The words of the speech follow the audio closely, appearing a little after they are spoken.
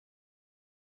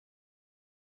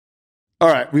All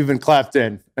right, we've been clapped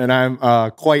in, and I'm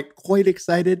quite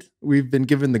excited. We've been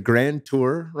given the grand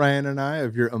tour, Ryan and I,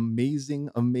 of your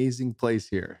amazing place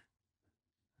here.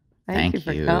 Thank you Thank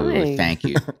for you. coming. Thank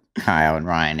you, Kyle and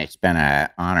Ryan. It's been an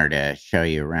honor to show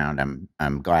you around.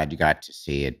 I'm glad you got to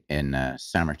see it in the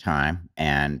summertime,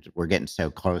 and we're getting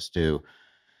so close to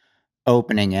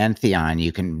opening Entheon.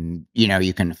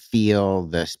 You can feel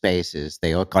the spaces.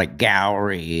 They look like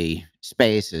gallery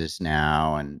spaces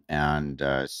now,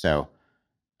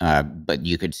 but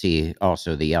you could see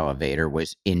also the elevator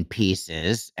was in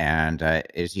pieces and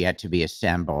is yet to be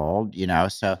assembled,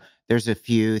 so there's a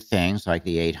few things like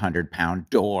the 800-pound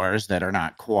doors that are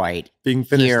not quite Being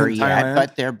finished here in yet, Thailand.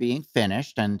 but they're being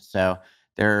finished. And so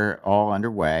they're all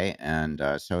underway. And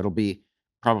so it'll be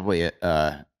probably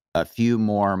a few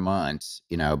more months,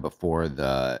 before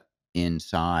the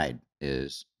inside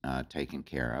is taken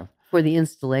care of. For the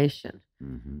installation.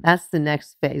 That's the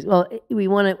next phase. Well, we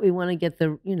want to get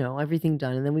the everything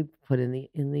done, and then we put in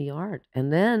the art,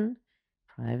 and then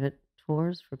private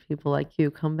tours for people like you.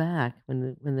 Come back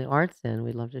when the art's in.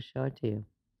 We'd love to show it to you.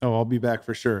 Oh, I'll be back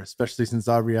for sure, especially since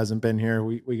Aubrey hasn't been here.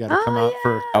 We got to come out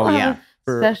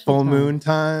for full moon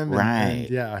time, right?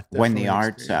 And when the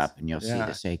art's up, and you'll see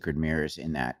the sacred mirrors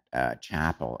in that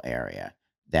chapel area,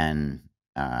 then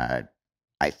I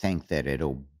think that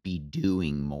it'll be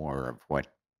doing more of what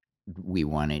we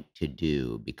want it to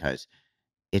do, because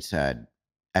it's a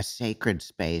sacred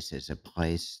space is a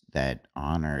place that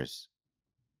honors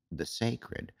the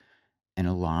sacred. And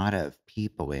a lot of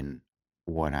people in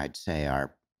what I'd say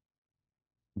are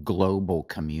global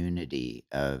community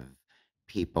of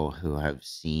people who have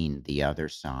seen the other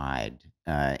side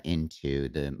into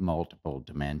the multiple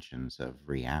dimensions of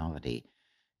reality.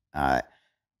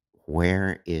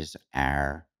 Where is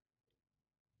our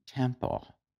temple?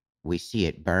 We see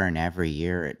it burn every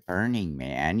year at Burning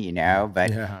Man,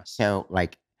 but so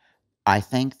like, I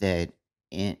think that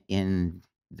in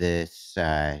this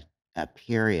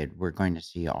period, we're going to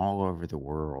see all over the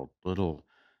world little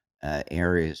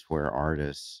areas where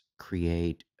artists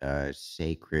create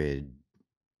sacred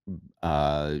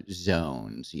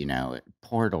zones,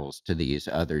 portals to these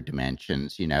other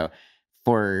dimensions,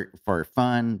 for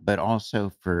fun, but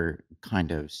also for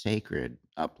kind of sacred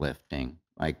uplifting.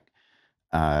 Like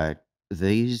the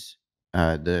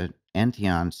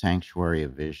Entheon Sanctuary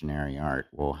of Visionary Art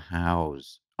will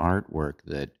house artwork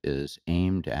that is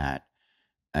aimed at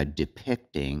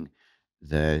depicting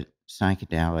the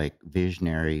psychedelic,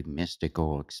 visionary,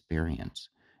 mystical experience.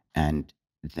 And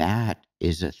that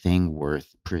is a thing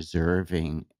worth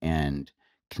preserving and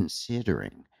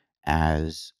considering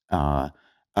as a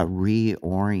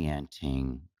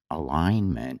reorienting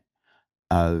alignment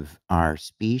of our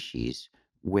species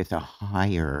with a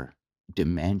higher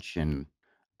dimension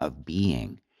of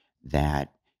being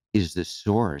that is the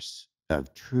source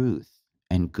of truth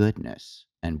and goodness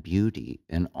and beauty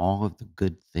and all of the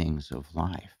good things of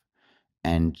life,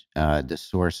 and the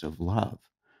source of love.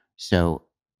 So,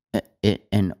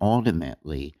 and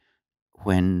ultimately,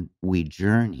 when we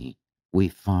journey, we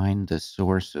find the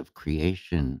source of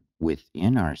creation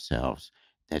within ourselves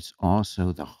that's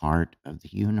also the heart of the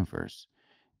universe.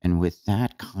 And with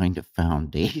that kind of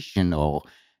foundational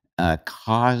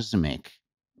cosmic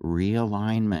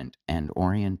realignment and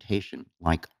orientation,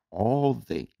 like all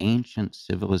the ancient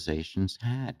civilizations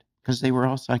had, because they were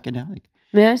all psychedelic.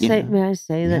 May I say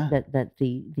that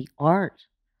the art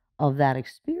of that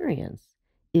experience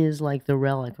is like the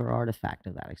relic or artifact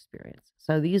of that experience.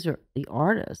 So these are the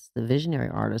artists, the visionary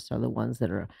artists are the ones that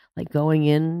are like going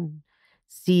in,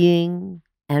 seeing,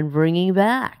 and bringing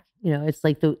back. It's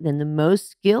like the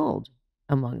most skilled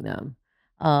among them,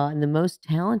 and the most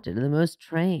talented and the most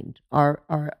trained are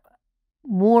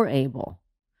more able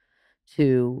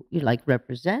to like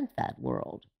represent that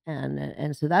world,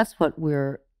 and so that's what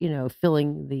we're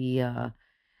filling the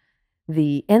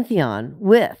Entheon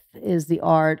with, is the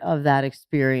art of that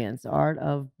experience, art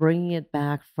of bringing it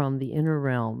back from the inner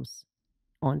realms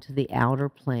onto the outer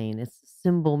plane. It's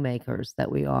symbol makers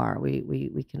that we are.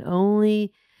 We can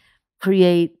only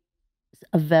create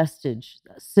a vestige,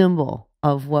 a symbol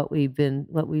of what we've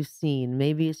seen.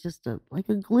 Maybe it's just like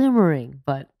a glimmering,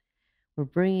 but we're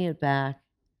bringing it back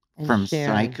and from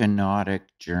sharing. psychonautic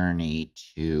journey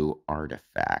to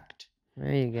artifact.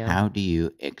 There you go. How do you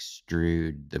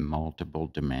extrude the multiple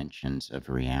dimensions of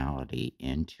reality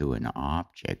into an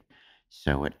object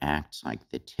so it acts like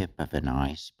the tip of an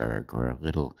iceberg or a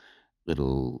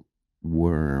little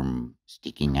worm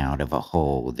sticking out of a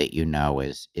hole that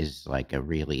is like a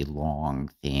really long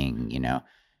thing,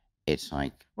 It's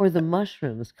like, or the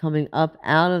mushrooms coming up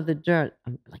out of the dirt.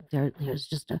 Like there's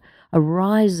just a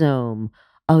rhizome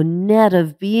a net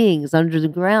of beings under the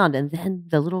ground, and then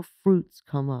the little fruits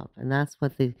come up, and that's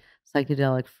what the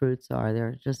psychedelic fruits are.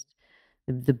 They're just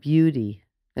the beauty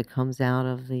that comes out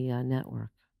of the network.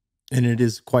 And it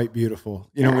is quite beautiful.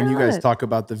 You know, Yeah, I when you love guys it. talk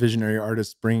about the visionary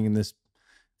artists bringing this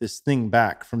thing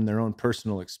back from their own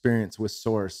personal experience with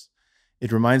source,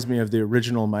 it reminds me of the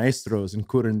original maestros and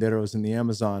curanderos in the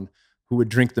Amazon who would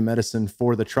drink the medicine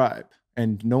for the tribe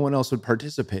and no one else would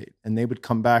participate, and they would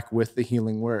come back with the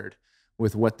healing word,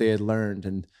 with what they had learned,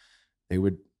 and they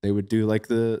would do like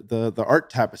the art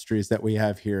tapestries that we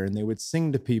have here, and they would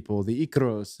sing to people the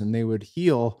ikros, and they would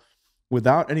heal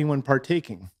without anyone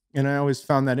partaking. And I always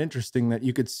found that interesting, that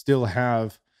you could still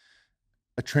have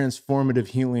a transformative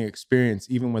healing experience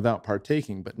even without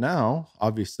partaking. But now,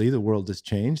 obviously, the world has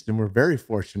changed, and we're very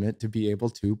fortunate to be able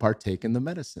to partake in the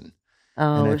medicine.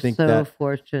 Oh, And I we're think so that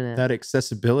fortunate. that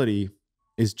accessibility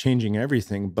is changing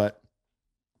everything. But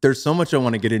there's so much I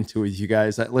want to get into with you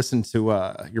guys. I listened to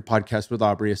your podcast with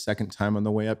Aubrey a second time on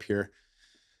the way up here,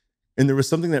 and there was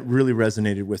something that really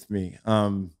resonated with me.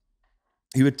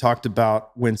 You had talked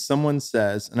about when someone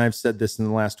says, and I've said this in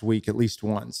the last week at least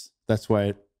once, that's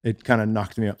why it kind of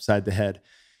knocked me upside the head.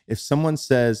 If someone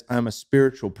says, I'm a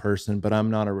spiritual person, but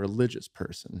I'm not a religious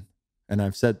person, and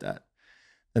I've said that,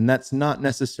 then that's not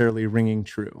necessarily ringing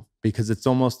true, because it's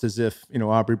almost as if, you know,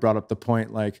 Aubrey brought up the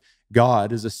point, like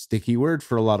God is a sticky word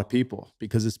for a lot of people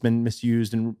because it's been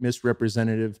misused and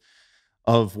misrepresentative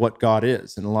of what God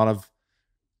is. And a lot of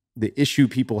the issue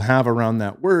people have around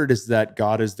that word is that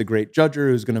God is the great judger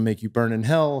who's going to make you burn in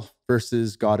hell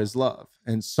versus God is love.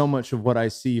 And so much of what I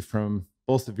see from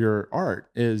both of your art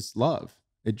is love.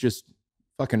 It just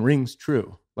fucking rings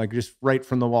true, like just right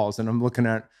from the walls. And I'm looking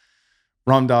at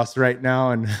Ram Dass right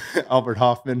now and Albert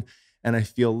Hoffman, and I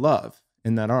feel love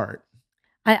in that art.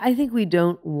 I think we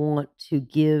don't want to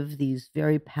give these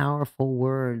very powerful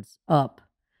words up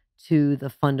to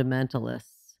the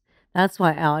fundamentalists. That's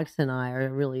why Alex and I are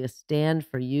really a stand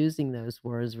for using those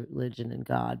words, religion and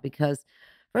God, because,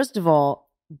 first of all,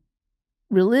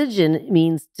 religion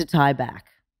means to tie back.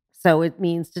 So it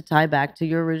means to tie back to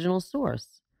your original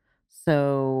source.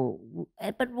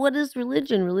 But what is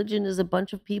religion? Religion is a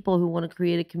bunch of people who want to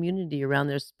create a community around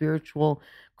their spiritual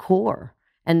core.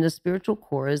 And the spiritual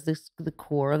core is the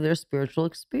core of their spiritual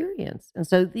experience. And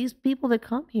so these people that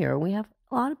come here, we have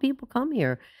a lot of people come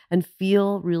here and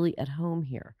feel really at home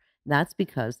here. That's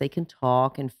because they can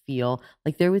talk and feel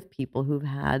like they're with people who've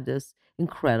had this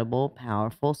incredible,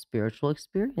 powerful spiritual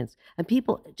experience. And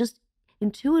people just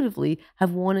intuitively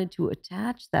have wanted to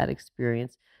attach that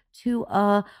experience to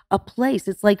a place.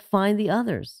 It's like find the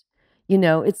others. You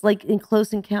know, it's like in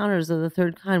Close Encounters of the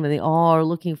Third Kind when they all are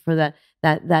looking for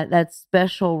that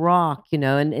special rock, you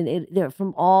know, and they're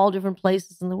from all different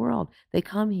places in the world. They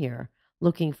come here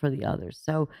looking for the others.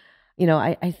 So, you know,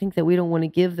 I think that we don't want to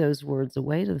give those words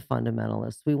away to the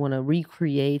fundamentalists. We want to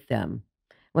recreate them.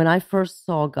 When I first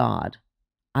saw God,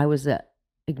 I was a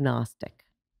agnostic.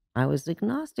 I was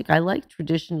agnostic. I liked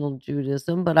traditional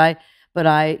Judaism, but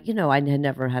I, you know, I had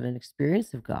never had an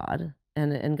experience of God,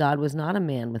 and God was not a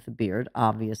man with a beard,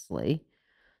 obviously.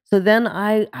 So then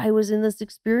I was in this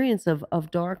experience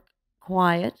of dark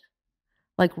quiet,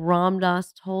 like Ram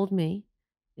Dass told me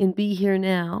in Be Here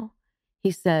Now.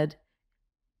 He said,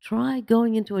 "Try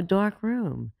going into a dark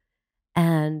room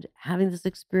and having this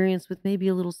experience with maybe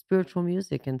a little spiritual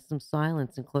music and some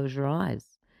silence and close your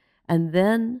eyes." And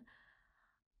then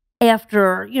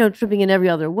after, you know, tripping in every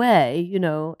other way, you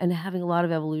know, and having a lot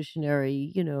of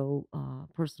evolutionary, you know,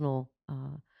 personal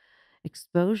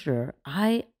exposure,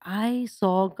 I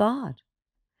saw God,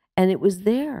 and it was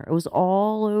there. It was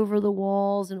all over the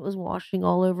walls, and it was washing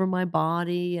all over my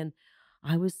body, and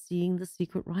I was seeing the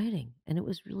secret writing, and it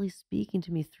was really speaking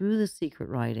to me through the secret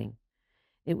writing.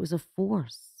 It was a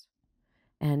force,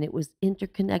 and it was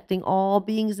interconnecting all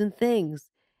beings and things.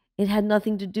 It had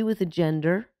nothing to do with a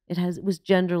gender. It was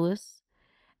genderless,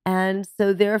 and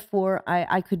so therefore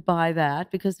I could buy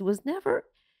that because it was never,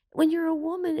 when you're a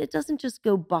woman, it doesn't just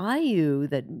go by you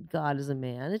that God is a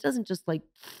man. It doesn't just like,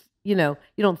 you know,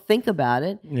 you don't think about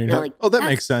it. You're You're like, like, oh, that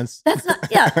makes sense. that's not,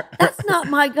 yeah, that's not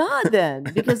my God then.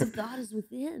 Because if God is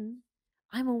within,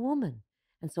 I'm a woman.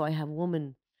 And so I have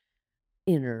woman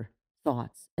inner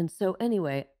thoughts. And so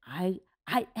anyway, I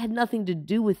had nothing to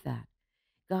do with that.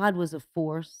 God was a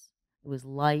force. It was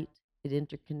light. It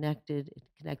interconnected. It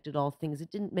connected all things.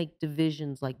 It didn't make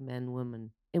divisions like men,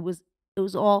 women. It was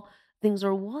all things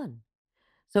are one.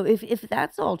 So if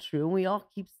that's all true, and we all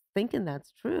keep thinking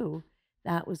that's true,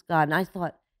 that was God. And I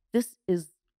thought this is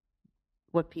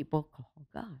what people call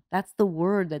God. That's the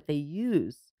word that they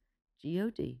use.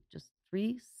 God, just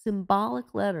three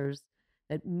symbolic letters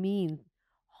that mean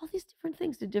all these different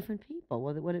things to different people.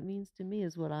 What it means to me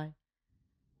is what I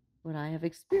have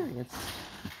experienced.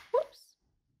 Whoops.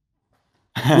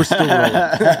 We're still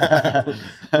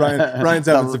rolling. Ryan's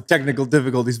having some technical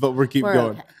difficulties, but we're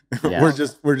going. Okay. Yeah. we're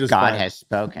just God fine. has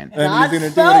spoken. And God he's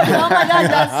gonna spoke. do it again. Oh my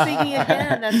God, God's speaking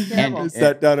again. That's terrible. It's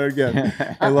that down again.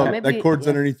 I love it. maybe- That cord's yeah.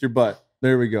 underneath your butt.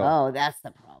 There we go. Oh, that's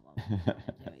the problem. There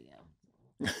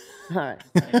we go. All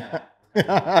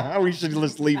right. We should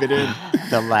just leave it in.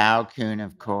 The Lao Kun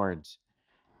of chords.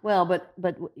 Well, but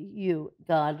you,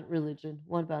 God, religion,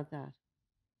 what about that?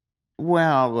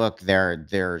 Well, look,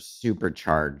 they're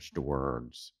supercharged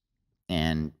words,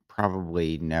 and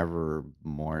probably never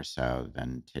more so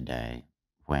than today,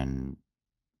 when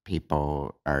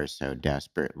people are so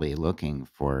desperately looking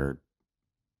for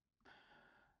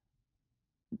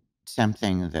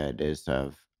something that is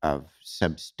of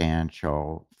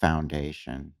substantial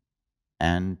foundation,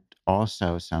 and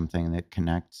also something that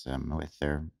connects them with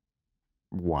their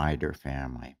wider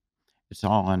family. It's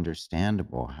all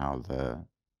understandable how the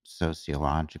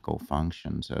sociological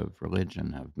functions of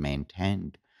religion have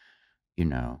maintained,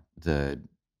 the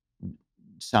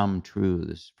some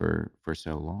truths for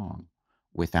so long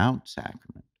without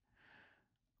sacrament.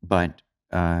 But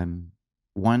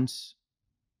once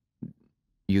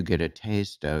you get a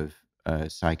taste of a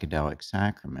psychedelic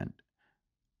sacrament,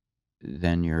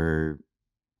 then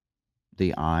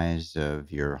the eyes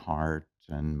of your heart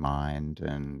and mind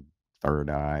and third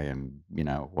eye and,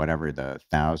 whatever the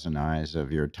 1,000 eyes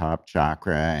of your top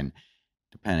chakra, and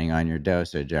depending on your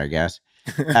dosage, I guess,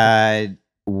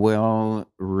 will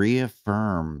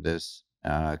reaffirm this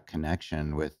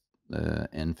connection with the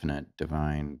infinite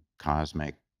divine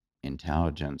cosmic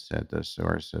intelligence at the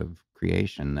source of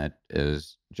creation that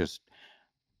is just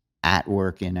at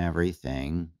work in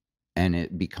everything. And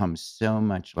it becomes so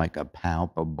much like a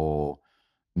palpable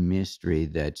mystery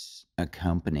that's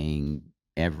accompanying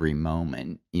every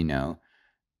moment,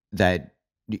 that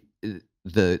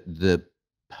the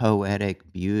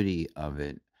poetic beauty of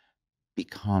it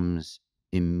becomes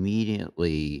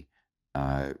immediately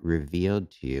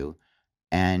revealed to you.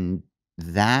 And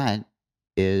that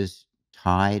is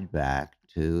tied back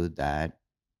to that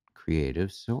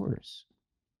creative source.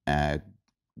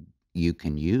 You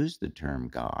can use the term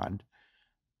God,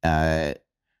 but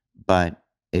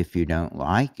if you don't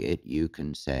like it, you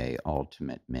can say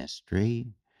ultimate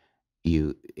mystery.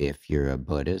 If you're a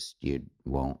Buddhist, you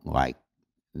won't like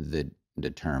the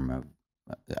term of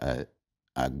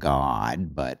a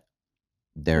God, but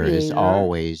there is Creator,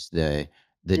 always the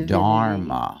divinity.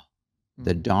 Dharma.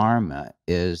 The Dharma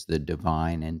is the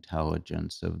divine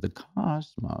intelligence of the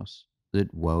cosmos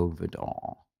that wove it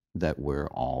all, that we're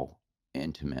all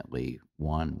intimately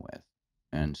one with.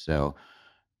 And so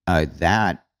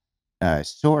that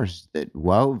source that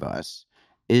wove us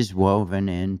is woven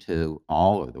into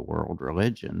all of the world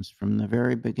religions from the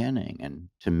very beginning. And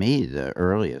to me, the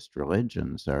earliest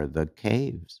religions are the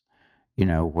caves,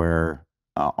 where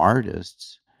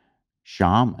artists,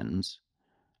 shamans,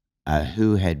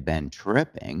 who had been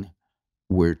tripping,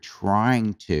 were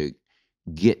trying to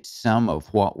get some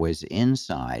of what was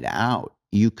inside out.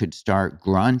 You could start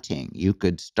grunting, you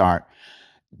could start,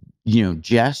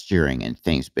 gesturing and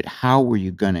things, but how were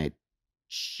you going to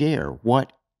share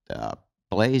what the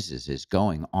blazes is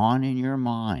going on in your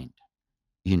mind,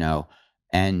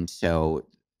 And so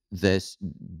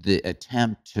the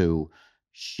attempt to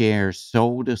share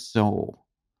soul to soul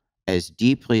as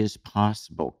deeply as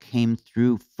possible came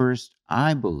through first,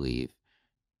 I believe,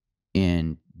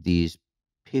 in these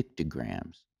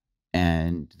pictograms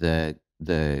and the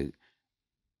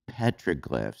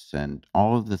petroglyphs and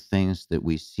all of the things that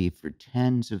we see for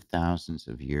tens of thousands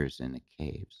of years in the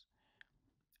caves.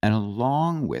 And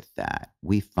along with that,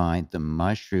 we find the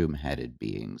mushroom-headed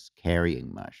beings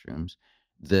carrying mushrooms,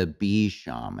 the bee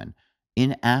shaman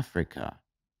in Africa,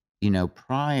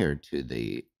 prior to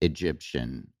the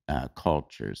Egyptian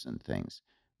cultures and things.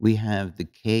 We have the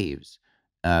caves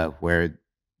where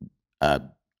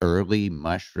early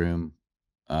mushroom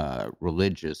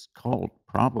religious cult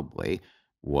probably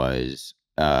was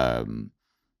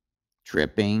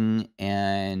tripping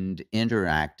and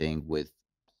interacting with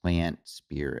plant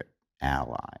spirit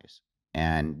allies,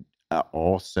 and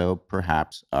also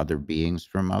perhaps other beings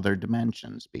from other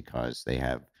dimensions, because they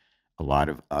have a lot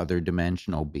of other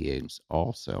dimensional beings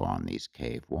also on these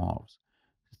cave walls.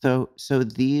 So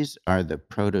these are the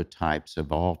prototypes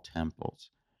of all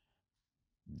temples.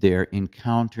 Their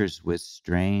encounters with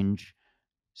strange,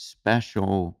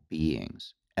 special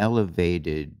beings,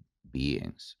 elevated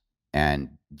beings.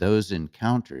 And those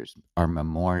encounters are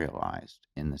memorialized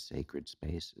in the sacred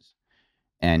spaces.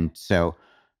 And so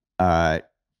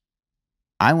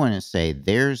I want to say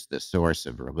there's the source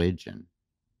of religion,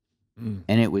 and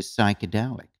it was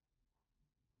psychedelic.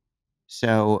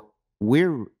 So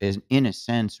we're, in a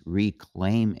sense,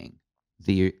 reclaiming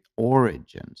the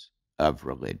origins of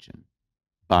religion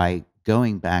by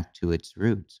going back to its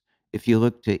roots. If you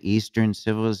look to Eastern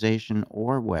civilization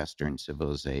or Western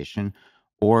civilization,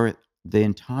 or the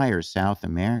entire South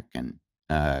American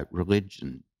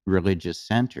religious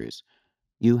centers,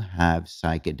 you have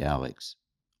psychedelics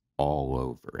all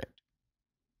over it.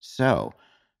 So,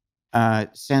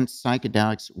 since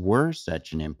psychedelics were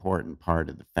such an important part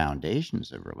of the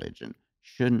foundations of religion,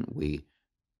 shouldn't we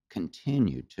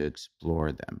continue to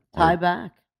explore them? Tie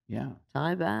back. Yeah.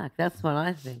 Tie back. That's what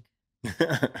I think.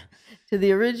 To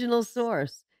the original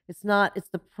source. It's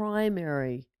the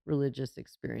primary religious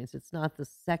experience. It's not the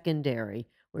secondary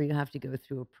where you have to go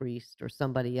through a priest or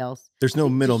somebody else. There's no to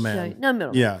show middleman. you. No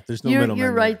middleman. Yeah, there's no middleman.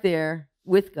 You're right there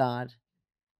with God.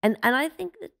 And I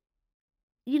think that,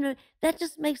 that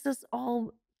just makes us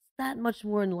all that much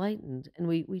more enlightened, and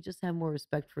we just have more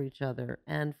respect for each other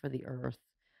and for the earth.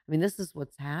 I mean, this is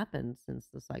what's happened since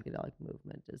the psychedelic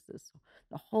movement.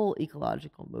 The whole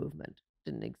ecological movement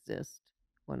didn't exist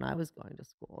when I was going to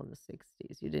school in the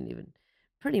 60s. You didn't even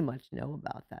pretty much know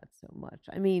about that so much.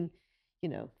 I mean,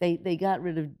 they got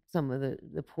rid of some of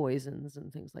the poisons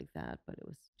and things like that, but it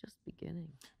was just beginning.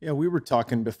 Yeah, we were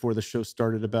talking before the show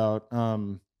started about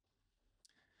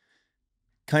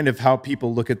kind of how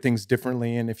people look at things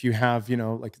differently. And if you have,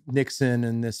 like Nixon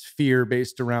and this fear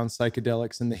based around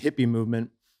psychedelics and the hippie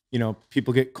movement,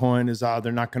 people get coined as,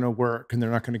 they're not going to work and they're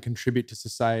not going to contribute to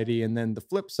society. And then the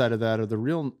flip side of that, or the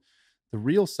real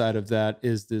side of that,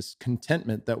 is this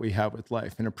contentment that we have with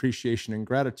life and appreciation and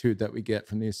gratitude that we get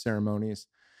from these ceremonies.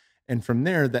 And from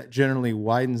there, that generally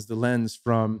widens the lens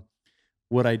from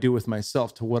what I do with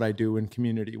myself to what I do in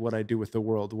community, what I do with the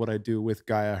world, what I do with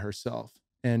Gaia herself.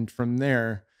 And from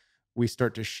there, we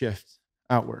start to shift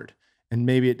outward. And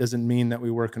maybe it doesn't mean that we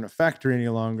work in a factory any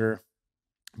longer,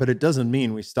 but it doesn't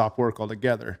mean we stop work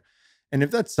altogether. And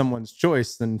if that's someone's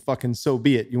choice, then fucking so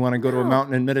be it. You want to go to a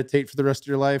mountain and meditate for the rest of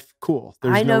your life? Cool.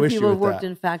 There's no issue with that. I know people have worked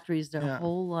in factories their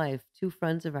whole life. 2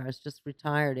 friends of ours just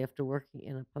retired after working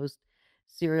in a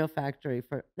post-cereal factory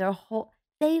for their whole...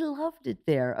 They loved it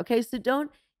there. Okay, so don't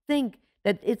think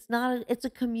that it's not... It's a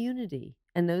community.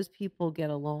 And those people get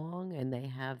along and they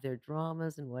have their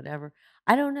dramas and whatever.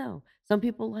 I don't know. Some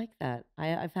people like that.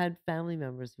 I've had family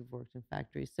members who've worked in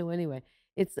factories. So anyway,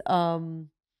 it's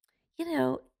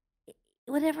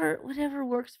whatever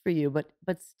works for you,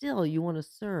 but still you want to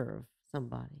serve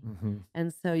somebody.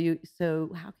 And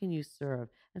so how can you serve?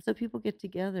 And so people get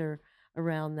together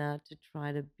around that to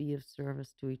try to be of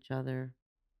service to each other,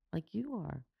 like you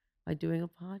are, by doing a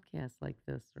podcast like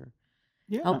this, or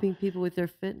helping people with their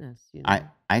fitness.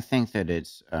 I think that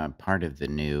it's part of the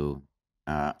new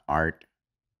art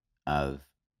of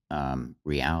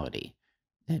reality,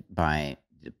 that by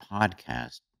the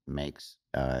podcast makes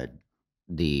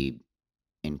the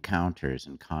encounters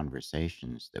and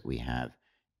conversations that we have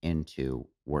into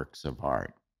works of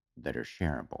art that are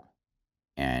shareable.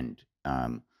 And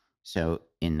so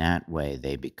in that way,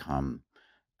 they become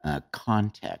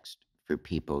context for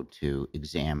people to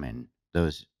examine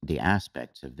the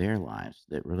aspects of their lives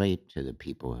that relate to the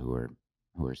people who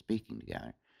are speaking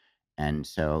together. And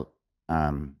so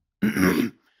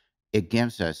it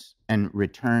gives us and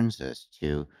returns us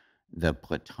to the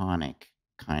Platonic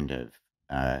kind of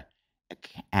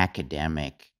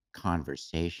academic,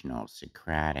 conversational,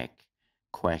 Socratic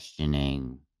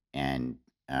questioning and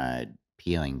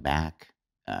peeling back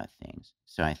things.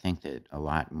 So I think that a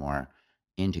lot more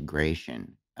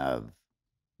integration of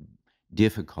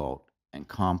difficult and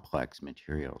complex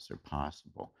materials are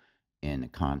possible in the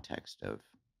context of,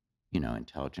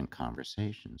 intelligent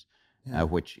conversations,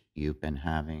 which you've been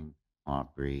having,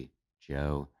 Aubrey,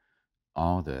 Joe.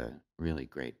 All the really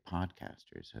great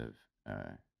podcasters have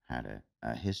had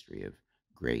a history of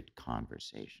great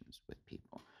conversations with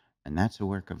people, and that's a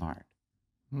work of art.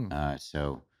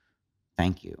 So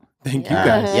thank you. Thank you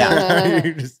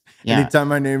guys. Anytime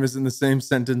my name is in the same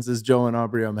sentence as Joe and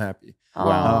Aubrey, I'm happy.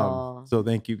 Wow. So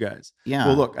thank you guys. Yeah.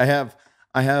 Well, look, I have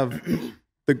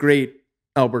the great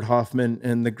Albert Hoffman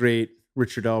and the great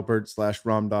Richard Albert /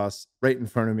 Ram Dass right in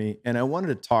front of me, and I wanted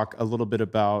to talk a little bit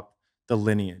about the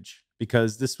lineage,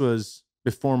 because this was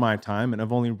before my time and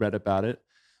I've only read about it.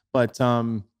 But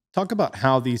talk about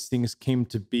how these things came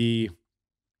to be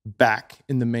back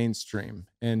in the mainstream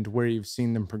and where you've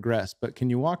seen them progress. But can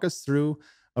you walk us through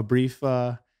a brief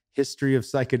history of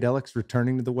psychedelics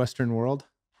returning to the Western world?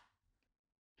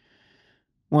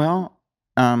 Well,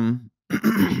 I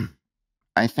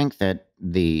think that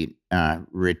the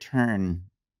return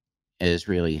has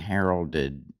really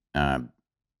heralded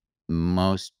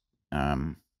most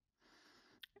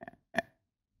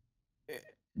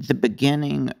the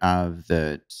beginning of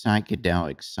the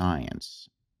psychedelic science,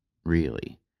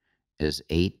 really, is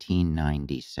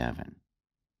 1897.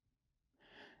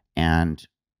 And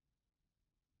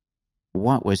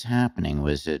what was happening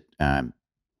was that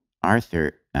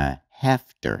Arthur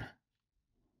Hefter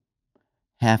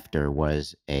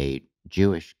was a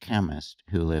Jewish chemist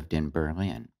who lived in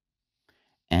Berlin,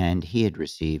 and he had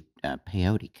received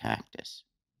peyote cactus.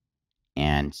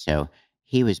 And so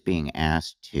he was being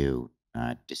asked to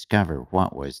discover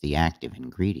what was the active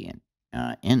ingredient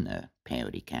in the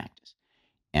peyote cactus.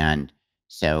 And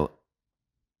so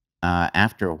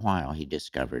after a while, he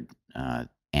discovered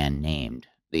and named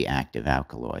the active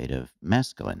alkaloid of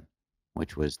mescaline,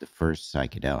 which was the first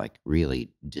psychedelic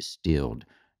really distilled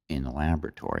in the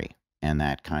laboratory. And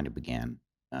that kind of began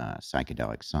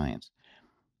psychedelic science.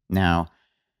 Now,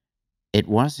 it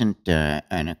wasn't,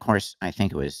 and of course, I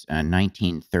think it was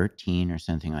 1913 or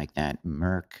something like that,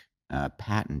 Merck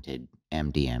patented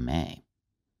MDMA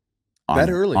That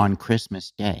early? on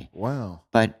Christmas Day. Wow.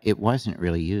 But it wasn't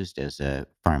really used as a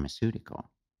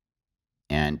pharmaceutical,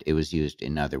 and it was used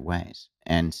in other ways.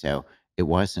 And so it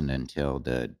wasn't until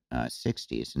the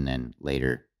 60s and then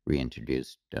later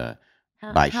reintroduced by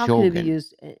How could it be Shulgin.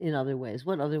 used in other ways?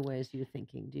 What other ways are you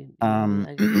thinking? Do you know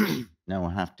any idea? No, we'll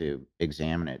have to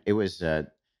examine it. It was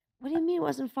What do you mean it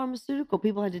wasn't pharmaceutical?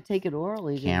 People had to take it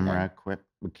orally, didn't they?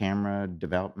 camera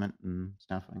development and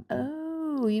stuff like that.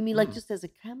 Oh, you mean like just as a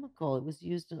chemical? It was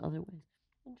used in other ways.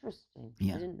 Interesting. I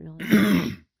Yeah. didn't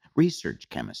realize. Research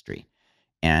chemistry.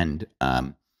 And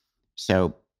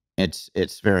so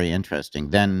it's very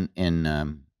interesting. Then in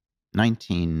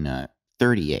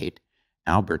 1938,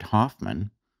 Albert Hofmann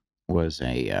was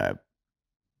a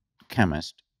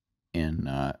chemist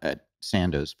at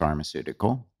Sandoz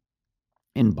Pharmaceutical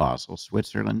in Basel,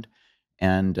 Switzerland,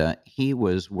 and he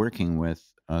was working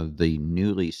with the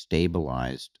newly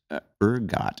stabilized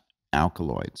ergot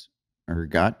alkaloids.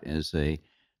 Ergot is a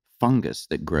fungus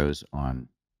that grows on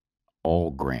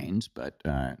all grains, but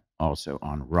also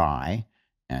on rye,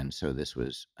 and so this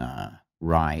was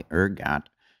rye ergot,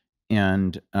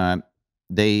 and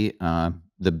they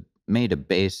made a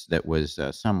base that was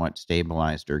somewhat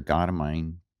stabilized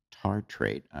ergotamine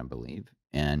tartrate, I believe,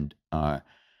 and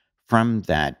from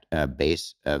that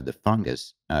base of the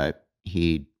fungus,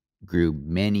 he grew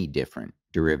many different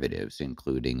derivatives,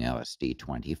 including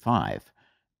LSD-25,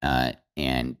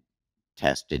 and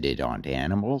tested it on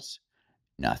animals.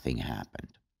 Nothing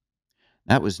happened.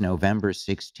 That was November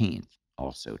 16th,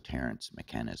 also Terence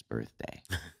McKenna's birthday,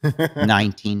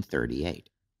 1938.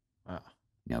 Wow.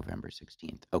 November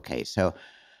 16th. Okay, so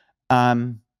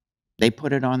they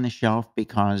put it on the shelf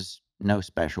because no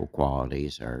special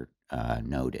qualities are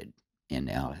noted in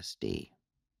LSD.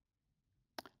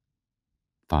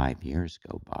 5 years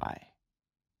go by,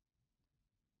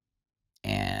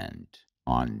 and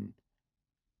on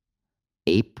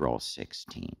April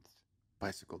 16th,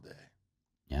 Bicycle day.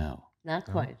 no, Not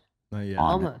Oh. quite. Not yet.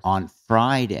 Almost. on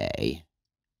Friday,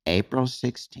 April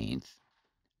 16th,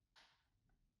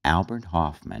 Albert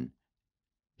Hofmann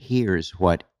hears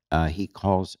what he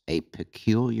calls a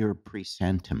peculiar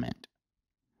presentiment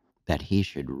that he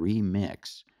should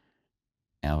remix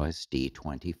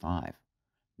LSD-25.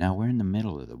 Now, we're in the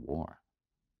middle of the war.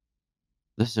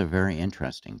 This is a very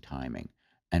interesting timing.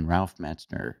 And Ralph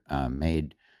Metzner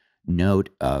made note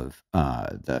of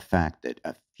the fact that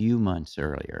a few months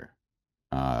earlier,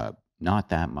 not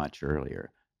that much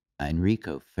earlier,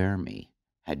 Enrico Fermi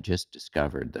had just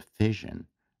discovered the fission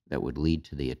that would lead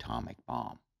to the atomic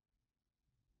bomb.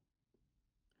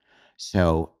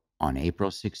 So on April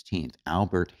 16th,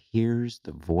 Albert hears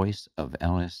the voice of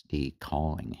LSD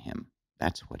calling him.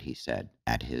 That's what he said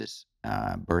at his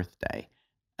birthday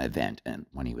event, and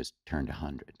when he was turned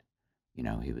 100. You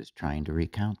know, he was trying to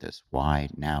recount this. Why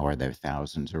now are there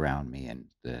thousands around me, and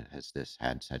has this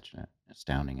had such an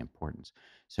astounding importance?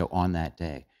 So on that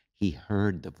day, he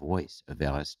heard the voice of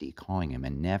LSD calling him,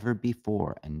 and never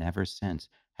before and never since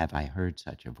have I heard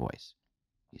such a voice,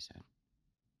 he said.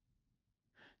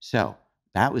 So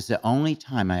that was the only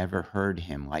time I ever heard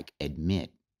him like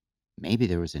admit maybe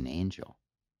there was an angel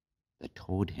that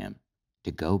told him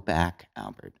to go back,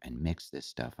 Albert, and mix this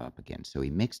stuff up again. So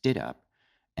he mixed it up,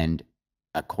 and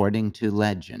according to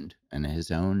legend and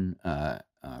his own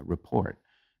report,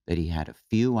 that he had a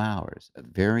few hours of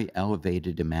very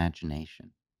elevated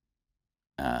imagination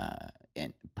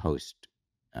and post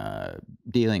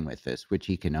dealing with this, which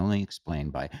he can only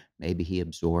explain by maybe he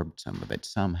absorbed some of it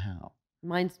somehow.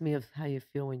 Reminds me of how you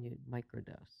feel when you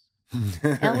microdose.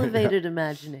 Elevated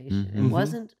imagination. It Mhm.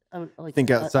 wasn't like Think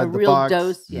a outside the real box.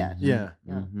 dose yet. Mhm. Yeah.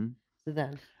 Yeah. Mhm. So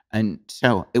then, And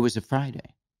so it was a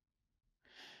Friday.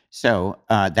 So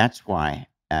that's why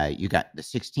you got the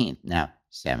 16th. Now,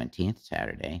 17th,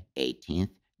 Saturday, 18th.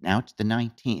 Now it's the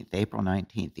 19th, April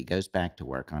 19th. He goes back to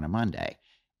work on a Monday.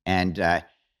 And at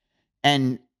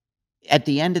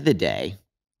the end of the day,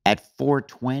 at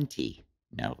 4:20,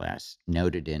 no less,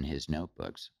 noted in his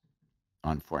notebooks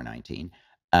on 4/19,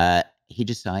 he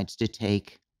decides to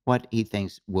take what he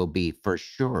thinks will be for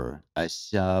sure a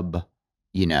sub,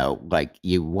 like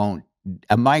you won't,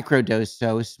 a microdose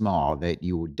so small that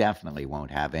you definitely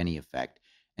won't have any effect.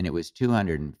 And it was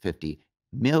 250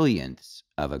 millionths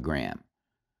of a gram.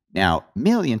 Now,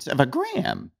 millionths of a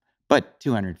gram, but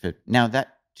 250. Now,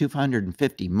 that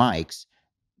 250 mics,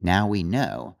 now we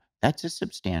know that's a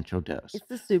substantial dose. it's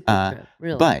the super trip,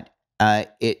 really. But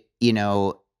at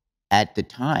the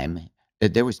time,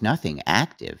 there was nothing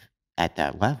active at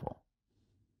that level.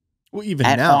 Well, even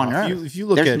On now, Earth, if you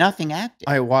look there's at nothing active.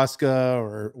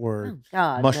 ayahuasca or Oh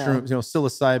God, mushrooms, no.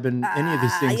 psilocybin, any of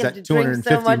these You things have to at drink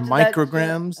so 250 much of that shit.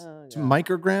 micrograms, Oh, to God.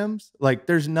 micrograms, like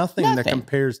there's nothing that Nothing.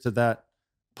 compares to that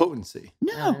potency. I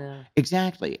No, know.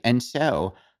 exactly. And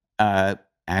so,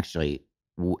 actually,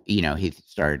 he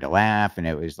started to laugh, and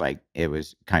it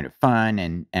was kind of fun.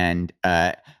 And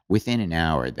within an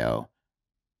hour, though,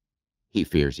 he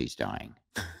fears he's dying,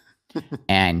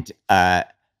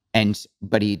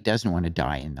 but he doesn't want to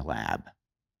die in the lab,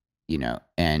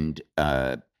 and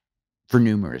for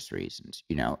numerous reasons,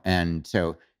 and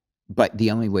so, but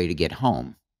the only way to get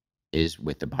home is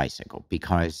with the bicycle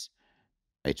because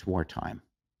it's wartime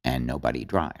and nobody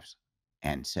drives.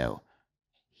 And so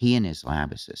he and his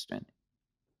lab assistant,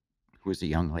 who was a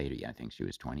young lady, I think she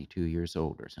was 22 years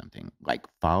old or something,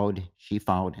 she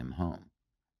followed him home,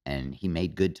 and he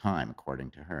made good time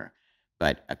according to her.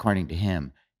 But according to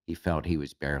him, he felt he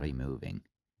was barely moving,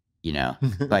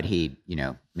 but he,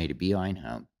 made a beeline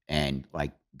home and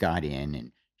got in,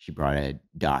 and she brought a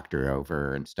doctor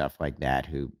over and stuff like that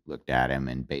who looked at him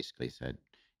and basically said,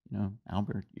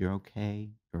 Albert, you're okay.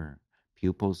 Your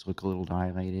pupils look a little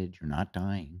dilated. You're not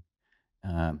dying.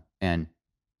 And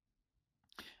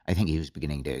I think he was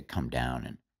beginning to come down,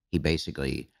 and he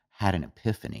basically had an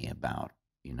epiphany about,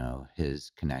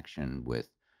 his connection with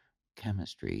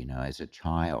chemistry. As a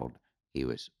child, he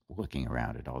was looking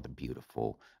around at all the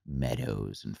beautiful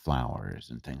meadows and flowers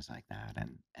and things like that,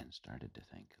 and started to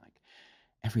think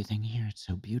everything here, it's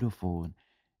so beautiful,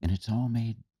 and it's all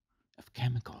made of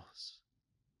chemicals.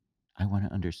 I want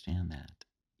to understand that,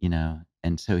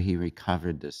 and so he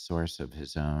recovered the source of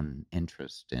his own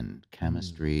interest in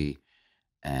chemistry.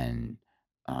 And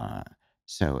uh,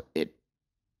 so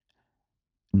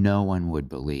no one would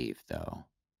believe, though,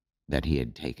 that he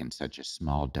had taken such a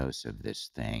small dose of this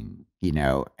thing,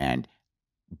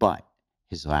 but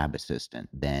his lab assistant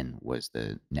then was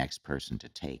the next person to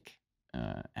take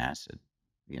acid,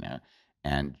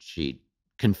 and she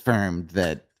confirmed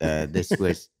that this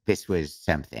was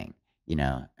something,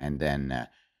 and then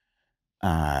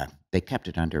they kept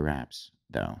it under wraps,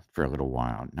 though, for a little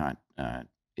while. Not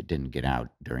it didn't get out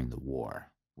during the war.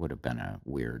 Would have been a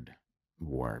weird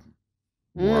war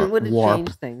Would have warp,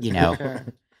 changed things for sure.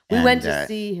 We and went to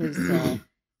see his,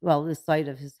 the site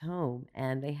of his home,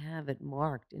 and they have it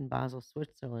marked in Basel,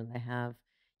 Switzerland. They have,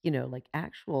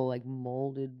 actual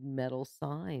molded metal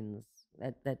signs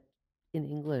that in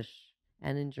English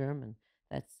and in German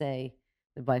that say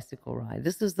the bicycle ride.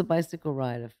 This is the bicycle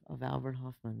ride of Albert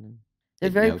Hoffman, and they're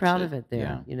it very notes proud it. of it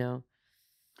there. Yeah.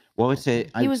 Well, it's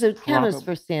He was a chemist probably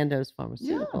for Sandoz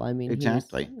Pharmaceutical. yeah, I mean,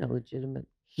 exactly. he was, legitimate.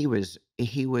 He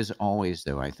was always,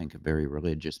 though, I think, a very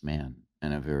religious man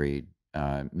and a very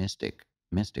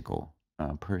mystical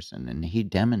person, and he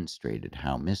demonstrated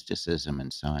how mysticism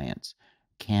and science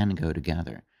can go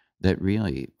together. That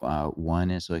really, one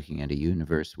is looking at a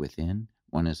universe within,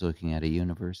 one is looking at a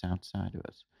universe outside of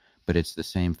us, but it's the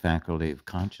same faculty of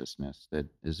consciousness that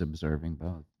is observing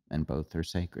both, and both are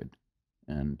sacred.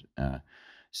 And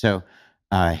so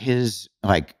his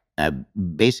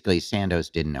basically Sandoz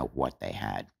didn't know what they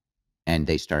had, and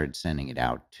they started sending it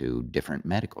out to different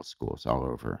medical schools all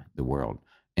over the world,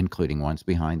 including ones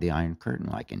behind the Iron Curtain,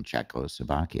 like in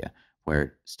Czechoslovakia,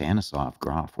 where Stanislav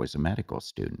Grof was a medical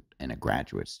student and a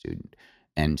graduate student.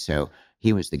 And so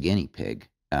he was the guinea pig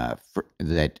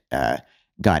that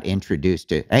got introduced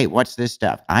to, hey, what's this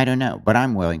stuff? I don't know, but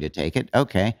I'm willing to take it.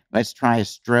 Okay, let's try a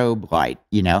strobe light,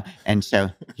 And so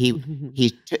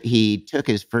he took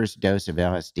his first dose of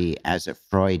LSD as a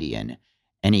Freudian,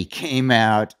 and he came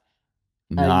out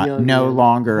no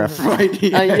longer a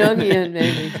Freudian. A Jungian,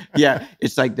 maybe. Yeah,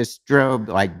 it's like the strobe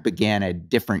like began a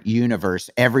different universe.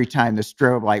 Every time the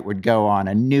strobe light would go on,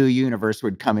 a new universe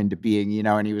would come into being,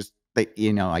 and he was like,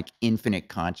 like infinite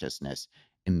consciousness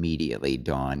immediately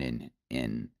dawned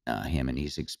in him, and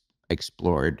he's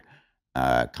explored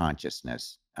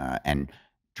consciousness and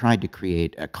tried to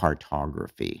create a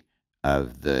cartography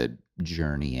of the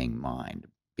journeying mind,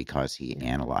 because he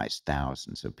analyzed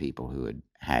thousands of people who had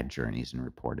had journeys and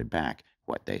reported back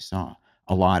what they saw,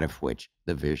 a lot of which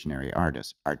the visionary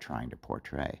artists are trying to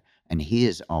portray. And he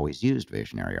has always used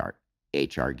visionary art,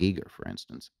 H.R. Giger, for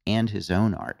instance, and his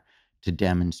own art to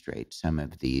demonstrate some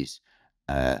of these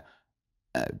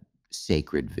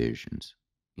sacred visions,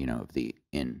 of the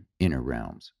inner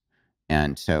realms.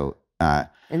 And so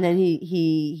and then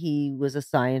he was a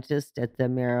scientist at the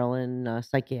Maryland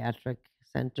Psychiatric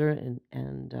Center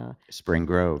and Spring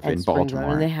Grove in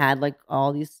Baltimore. And they had like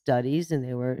all these studies, and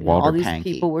they were all these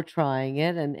people were trying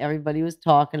it, and everybody was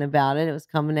talking about it. It was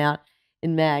coming out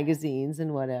in magazines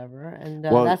and whatever, and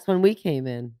that's when we came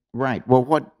in. Right. Well,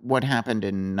 what happened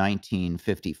in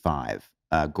 1955?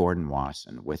 Gordon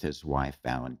Wasson, with his wife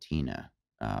Valentina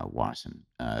Wasson,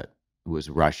 who was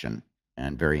Russian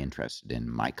and very interested in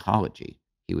mycology.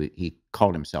 He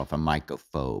called himself a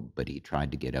mycophobe, but he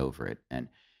tried to get over it. And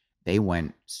they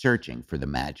went searching for the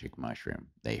magic mushroom.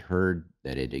 They heard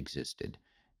that it existed,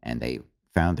 and they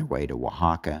found their way to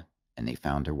Oaxaca, and they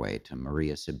found their way to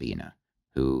Maria Sabina,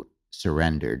 who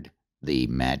surrendered the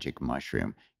magic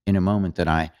mushroom in a moment that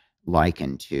I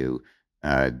liken to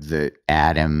the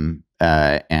Adam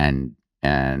and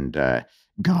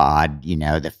God,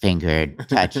 the finger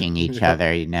touching each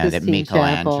other, that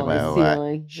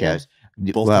Michelangelo shows.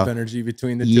 Both of energy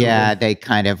between the two. Yeah, they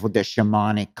kind of, the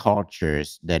shamanic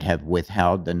cultures that have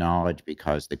withheld the knowledge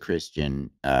because the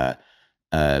Christian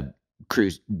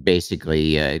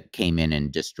basically came in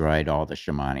and destroyed all the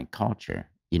shamanic culture.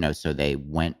 So they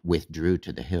withdrew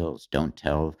to the hills. Don't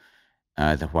tell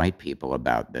the white people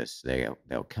about this.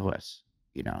 They'll kill us.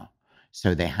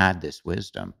 So they had this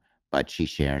wisdom, but she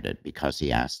shared it because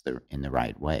he asked in the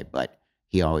right way. But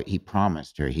he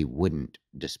promised her he wouldn't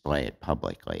display it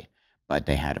publicly. But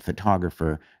they had a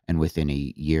photographer, and within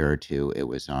a year or two, it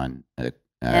was on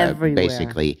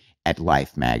basically at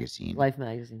Life magazine. Life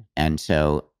magazine. And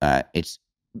so it's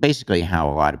basically how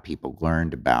a lot of people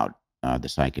learned about the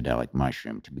psychedelic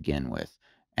mushroom to begin with.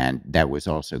 And that was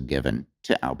also given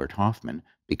to Albert Hofmann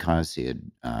because he had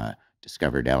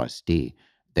discovered LSD.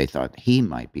 They thought he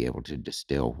might be able to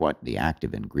distill what the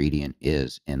active ingredient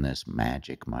is in this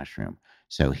magic mushroom.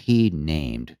 So he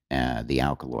named the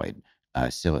alkaloid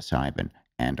psilocybin,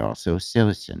 and also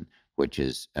psilocin, which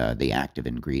is the active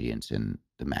ingredients in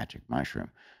the magic mushroom.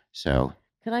 So,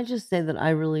 can I just say that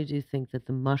I really do think that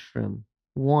the mushroom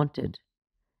wanted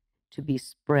to be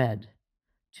spread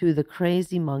to the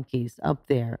crazy monkeys up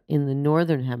there in the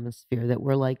northern hemisphere that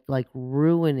were like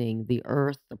ruining the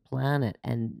earth, the planet,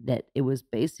 and that it was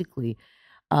basically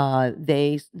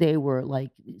they were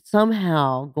like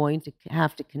somehow going to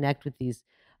have to connect with these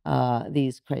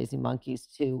crazy monkeys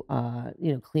to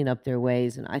clean up their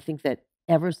ways. And I think that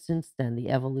ever since then, the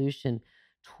evolution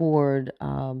toward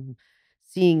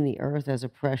seeing the earth as a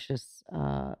precious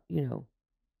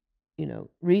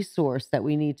resource that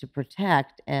we need to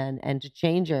protect and to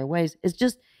change our ways, it's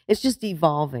just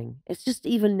evolving. It's just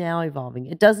even now evolving.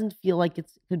 It doesn't feel like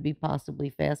it could be possibly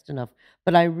fast enough,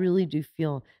 but I really do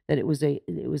feel that it was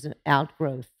an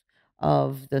outgrowth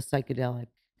of the psychedelic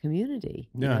community.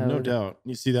 Yeah, no doubt.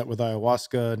 You see that with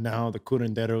ayahuasca now. The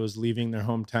curanderos leaving their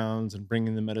hometowns and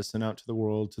bringing the medicine out to the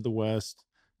world, to the West,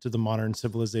 to the modern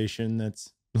civilization that's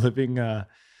living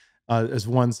as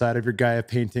one side of your Gaia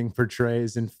painting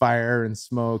portrays, in fire and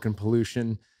smoke and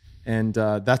pollution. And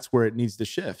that's where it needs to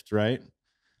shift, right?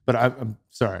 But I'm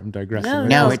sorry, I'm digressing.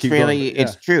 No, it's really,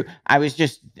 it's true. I was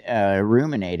just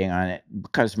ruminating on it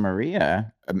because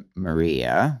Maria,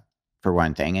 for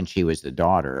one thing, and she was the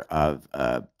daughter of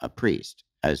a priest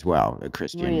as well, a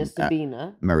Christian.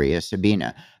 Maria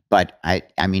Sabina. But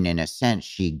I mean, in a sense,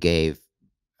 she gave,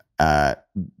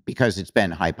 because it's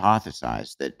been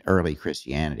hypothesized that early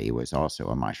Christianity was also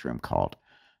a mushroom cult,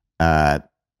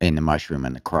 in the Mushroom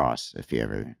and the Cross, if you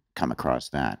ever come across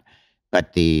that.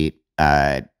 But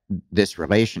this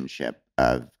relationship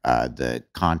of the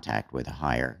contact with a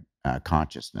higher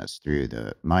consciousness through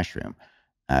the mushroom,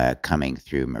 coming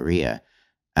through Maria,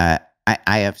 I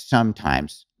have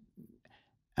sometimes,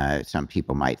 some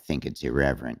people might think it's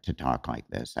irreverent to talk like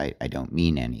this. I don't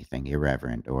mean anything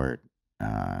irreverent or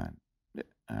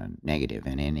negative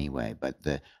in any way, but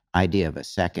the idea of a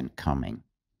second coming,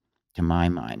 to my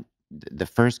mind, the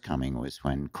first coming was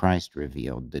when Christ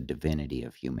revealed the divinity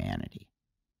of humanity.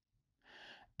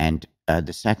 And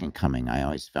the second coming, I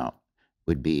always felt,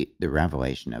 would be the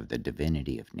revelation of the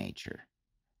divinity of nature.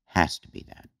 Has to be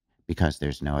that, because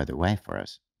there's no other way for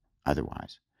us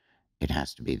otherwise. It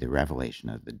has to be the revelation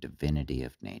of the divinity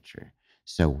of nature.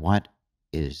 So what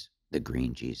is the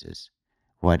green Jesus?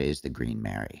 What is the green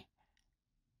Mary?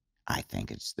 I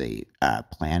think it's the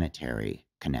planetary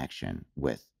connection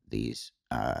with these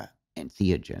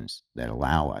entheogens that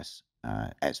allow us,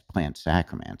 as plant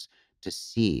sacraments, to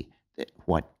see that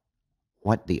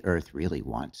what the earth really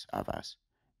wants of us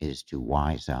is to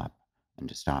wise up and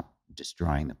to stop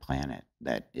destroying the planet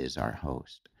that is our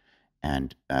host.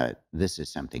 And this is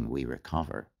something we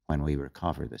recover when we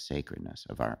recover the sacredness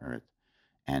of our earth.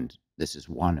 And this is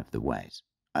one of the ways.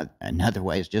 Another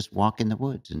way is just walk in the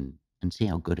woods and see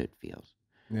how good it feels.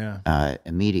 Yeah.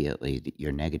 Immediately,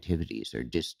 your negativities are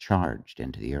discharged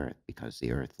into the earth because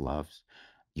the earth loves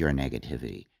your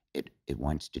negativity. It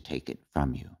wants to take it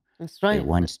from you. That's right. It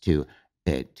wants to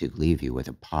leave you with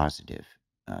a positive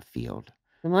field.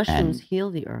 The mushrooms And heal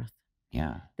the earth.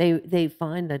 yeah, They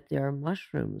find that there are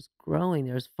mushrooms growing.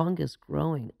 There's fungus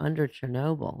growing under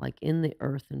Chernobyl, like in the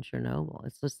earth in Chernobyl.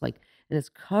 It's just like, and it's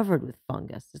covered with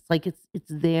fungus. It's like it's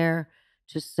there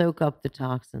to soak up the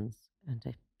toxins and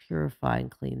to purify and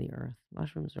clean the earth.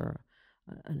 Mushrooms are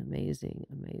an amazing,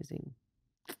 amazing.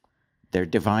 they're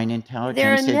divine They're a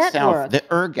intelligence itself. network. The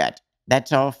ergot,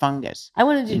 that's all fungus. I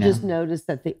wanted you you to know? just notice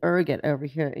that the ergot over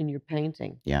here in your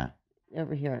painting, Yeah.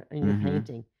 over here in your Mhm.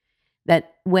 painting,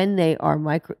 that when they are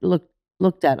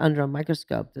looked at under a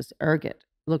microscope, this ergot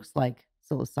looks like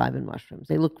psilocybin mushrooms.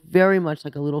 They look very much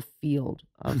like a little field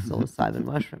of psilocybin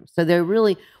mushrooms. So they're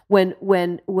really when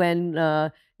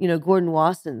Gordon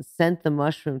Wasson sent the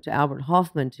mushroom to Albert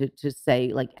Hoffman to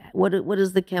say, like, what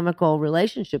is the chemical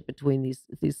relationship between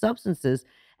these substances,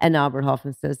 and Albert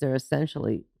Hoffman says they're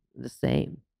essentially the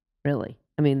same. Really,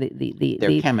 I mean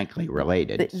They're chemically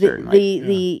related,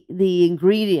 certainly. the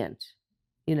ingredient,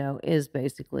 is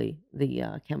basically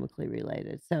the chemically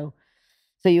related. So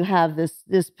you have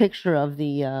this picture of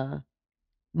the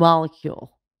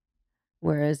molecule,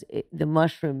 whereas the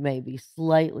mushroom may be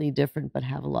slightly different but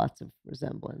have lots of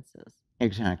resemblances.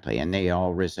 Exactly, and they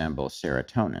all resemble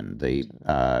serotonin, the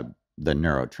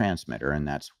neurotransmitter, and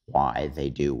that's why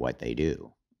they do what they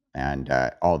do. And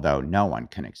although no one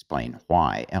can explain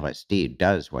why LSD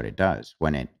does what it does,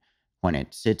 when it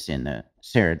sits in the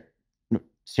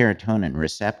serotonin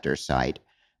receptor site,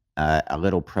 a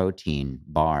little protein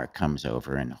bar comes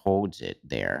over and holds it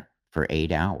there for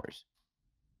 8 hours.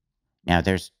 Now,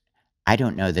 I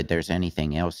don't know that there's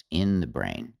anything else in the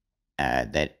brain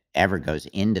that ever goes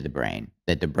into the brain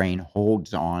that the brain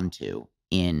holds on to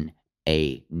in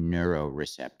a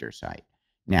neuroreceptor site.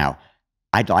 Now,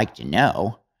 I'd like to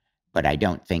know, but I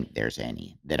don't think there's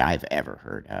any that I've ever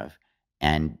heard of.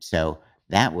 And so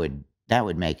that would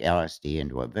make LSD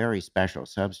into a very special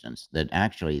substance that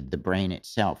actually the brain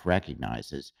itself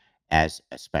recognizes as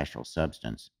a special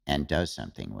substance and does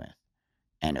something with.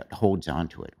 And it holds on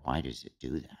to it. Why does it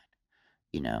do that?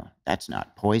 That's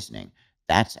not poisoning.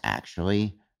 That's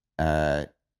actually a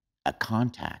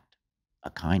contact, a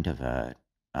kind of a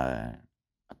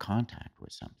contact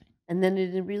with something. And then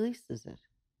it releases it.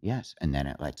 Yes, and then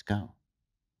it lets go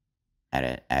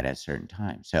at a certain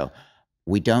time. So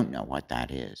we don't know what that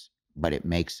is, but it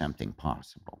makes something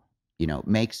possible. It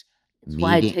makes That's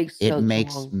why it takes so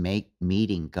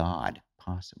meeting God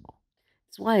possible.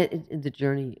 That's why the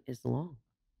journey is long.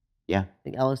 Yeah.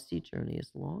 The LSD journey is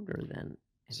longer than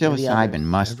psilocybin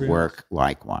must work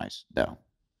likewise, though.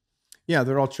 Yeah,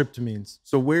 they're all tryptamines.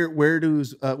 So where do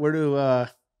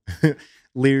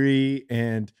Leary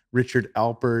and Richard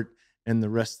Alpert and the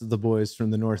rest of the boys from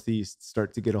the Northeast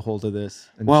start to get a hold of this?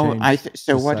 Well,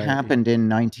 what happened in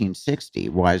 1960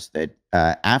 was that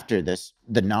after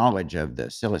the knowledge of the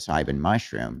psilocybin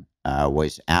mushroom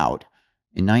was out.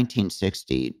 In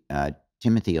 1960,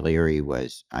 Timothy Leary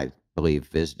was, I believe,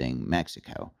 visiting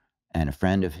Mexico, and a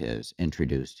friend of his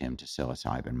introduced him to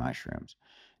psilocybin mushrooms.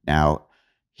 Now,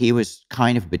 he was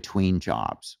kind of between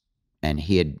jobs, and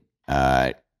he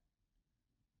had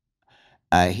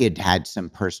some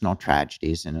personal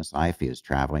tragedies in his life. He was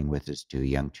traveling with his 2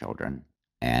 young children,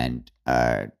 and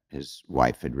his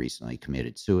wife had recently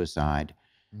committed suicide.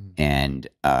 And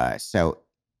so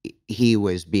he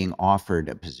was being offered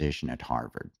a position at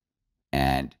Harvard.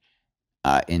 And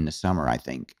in the summer, I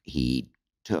think he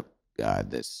took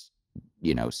this,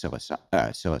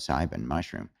 psilocybin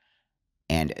mushroom.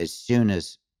 And as soon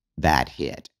as that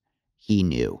hit, he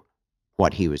knew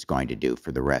what he was going to do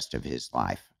for the rest of his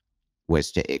life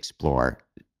was to explore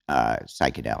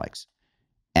psychedelics.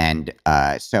 And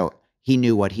so he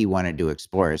knew what he wanted to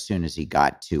explore as soon as he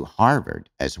got to Harvard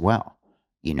as well,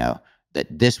 that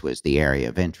this was the area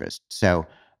of interest. So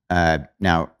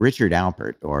now Richard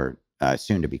Alpert, or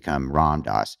soon to become Ram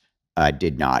Dass,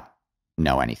 did not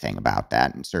know anything about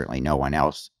that, and certainly no one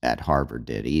else at Harvard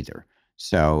did either.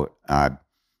 So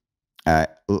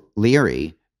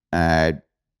Leary,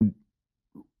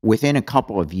 within a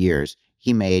couple of years,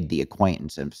 he made the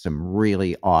acquaintance of some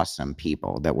really awesome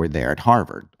people that were there at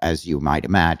Harvard, as you might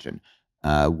imagine.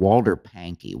 Walter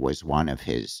Pankey was one of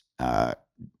his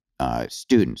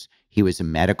students. He was a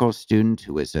medical student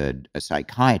who was a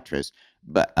psychiatrist,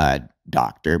 but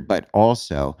doctor, but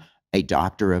also a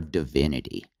doctor of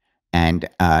divinity. And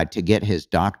to get his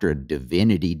Doctor of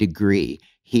Divinity degree,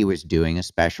 he was doing a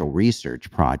special research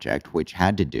project which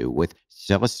had to do with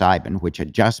psilocybin, which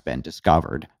had just been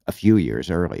discovered a few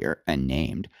years earlier and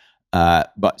named.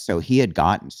 But so he had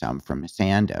gotten some from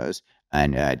Sandoz,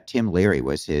 and Tim Leary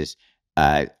was his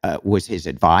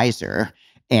advisor,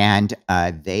 and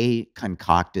they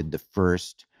concocted the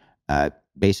first,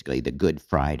 basically the Good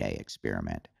Friday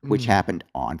experiment, which happened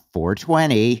on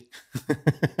 4/20,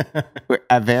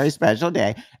 a very special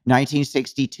day,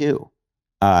 1962,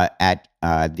 at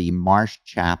the Marsh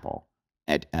Chapel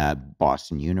at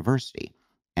Boston University.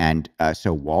 And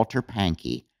so Walter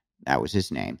Pankey, that was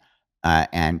his name,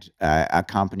 and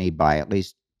accompanied by at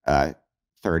least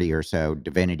 30 or so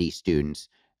divinity students,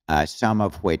 some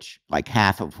of which, like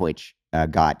half of which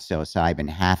got psilocybin,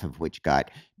 half of which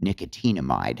got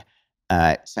nicotinamide,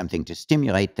 something to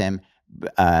stimulate them.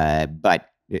 But,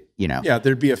 Yeah,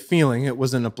 there'd be a feeling. It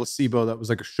wasn't a placebo that was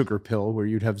like a sugar pill where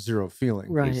you'd have zero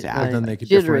feeling. Right. Exactly. Right. Then they could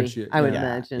Jittery, differentiate. I would Yeah.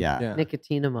 imagine. Yeah.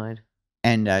 Nicotinamide.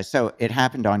 And so it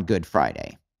happened on Good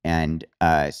Friday. And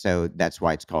so that's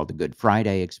why it's called the Good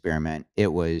Friday experiment.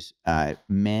 It was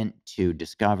meant to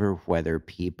discover whether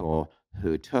people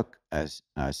who took a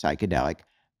psychedelic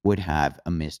would have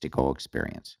a mystical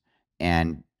experience.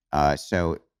 And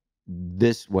so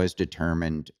this was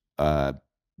determined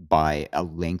by a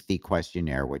lengthy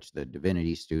questionnaire, which the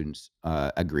divinity students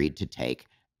agreed to take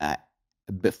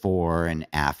before and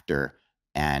after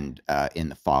and in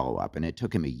the follow-up. And it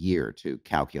took him a year to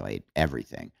calculate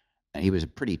everything. And he was a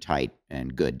pretty tight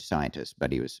and good scientist,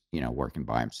 but he was, working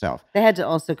by himself. They had to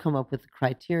also come up with the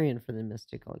criterion for the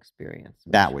mystical experience.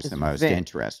 That was the most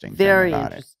interesting thing Very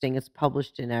about it. interesting. It's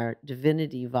published in our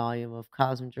divinity volume of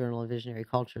Cosm Journal of Visionary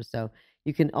Culture, so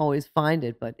you can always find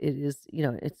it. But it is,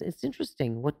 it's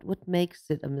interesting what makes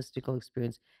it a mystical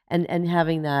experience, and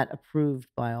having that approved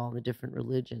by all the different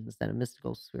religions that a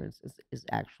mystical experience is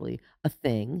actually a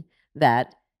thing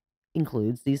that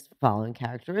includes these following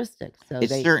characteristics. So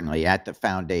It's certainly at the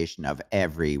foundation of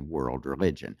every world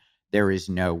religion. There is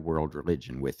no world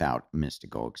religion without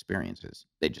mystical experiences.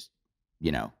 They just,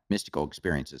 mystical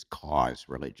experiences cause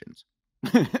religions.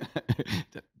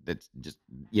 That's just,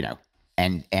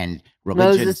 and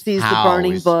religions Moses sees the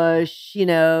burning bush,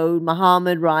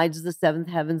 Muhammad rides the seventh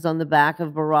heavens on the back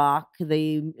of Barak,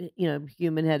 the,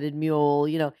 human-headed mule,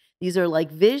 these are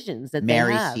like visions that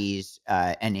Mary they have. sees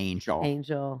an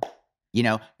angel.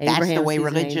 That's Abraham the way sees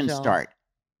an religions angel. start.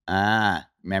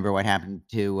 Remember what happened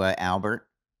to Albert?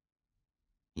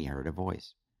 He heard a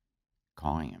voice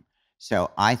calling him.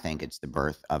 So I think it's the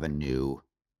birth of a new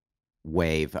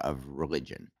wave of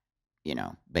religion,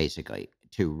 basically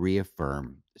to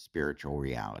reaffirm the spiritual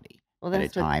reality at a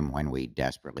time when we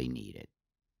desperately need it.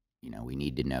 We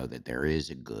need to know that there is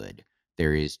a good,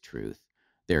 there is truth,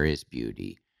 there is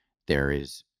beauty, there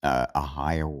is a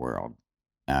higher world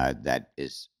that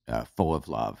is full of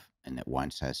love and that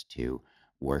wants us to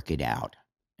work it out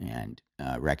and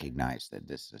recognize that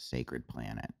this is a sacred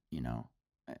planet.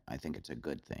 I think it's a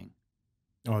good thing.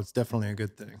 Oh, it's definitely a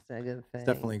good thing. It's a good thing. It's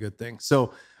definitely a good thing.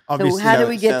 So obviously, how do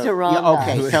we get to Ram Dass?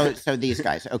 Okay, so these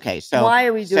guys. Okay, so why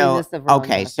are we doing this? Of Ram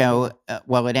okay, Dass so again?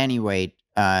 well, at any rate,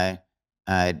 Walter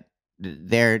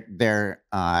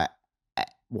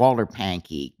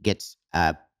Pankey gets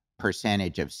a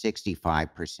percentage of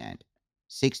 65%.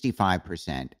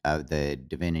 65% of the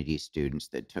divinity students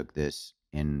that took this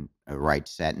in a right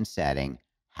set and setting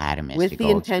had a mystical with the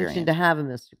intention experience. to have a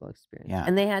mystical experience. Yeah.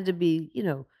 And they had to be,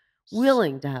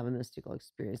 willing to have a mystical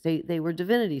experience. They were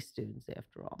divinity students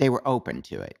after all. They were open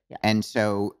to it. Yeah. And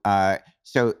so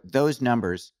so those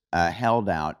numbers held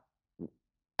out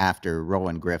after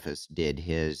Roland Griffiths did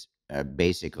his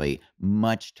basically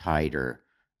much tighter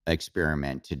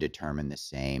experiment to determine the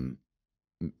same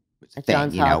At thing.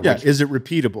 Johns Hopkins. Yeah, is it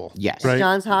repeatable? Yes. Right? At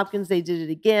Johns Hopkins, they did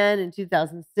it again in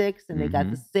 2006, and they got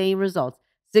the same results.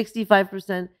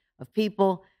 65% of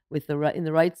people in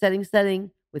the right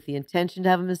setting with the intention to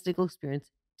have a mystical experience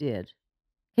did.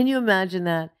 Can you imagine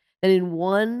that? That in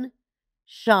one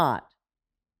shot,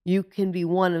 you can be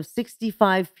one of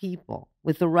 65 people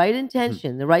with the right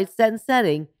intention, the right set and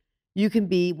setting. You can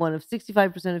be one of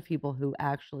 65% of people who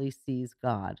actually sees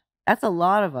God. That's a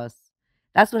lot of us.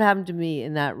 That's what happened to me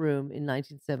in that room in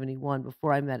 1971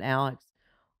 before I met Alex,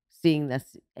 seeing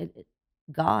this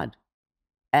God.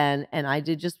 And I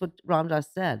did just what Ram Dass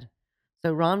said.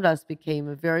 So Ram Dass became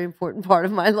a very important part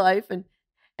of my life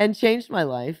and changed my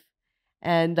life.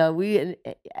 And we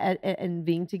and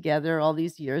being together all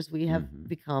these years, we have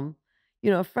become,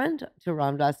 a friend to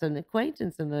Ram Dass, an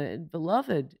acquaintance, and a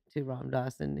beloved to Ram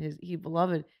Dass, and he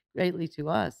beloved greatly to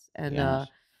us. And Yes.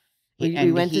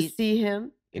 we went to see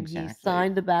him, and he exactly.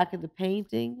 signed the back of the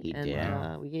painting, He and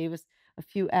did. we gave us a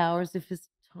few hours of his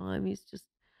time.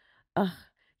 Uh,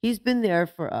 he's been there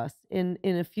for us in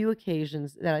a few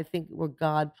occasions that I think were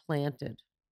God planted.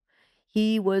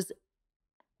 He was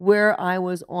where I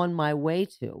was on my way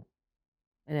to,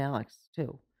 and Alex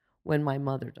too, when my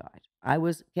mother died. I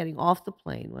was getting off the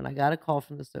plane when I got a call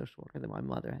from the social worker that my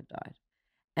mother had died,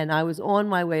 and I was on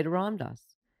my way to Ram Dass.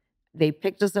 They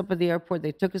picked us up at the airport.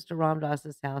 They took us to Ram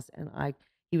Dass's house, and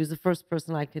he was the first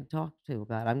person I could talk to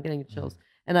about it. I'm getting chills,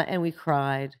 and we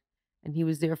cried, and he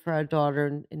was there for our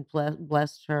daughter and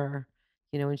blessed her,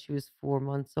 when she was 4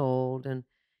 months old, and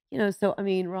so I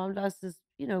mean, Ram Dass is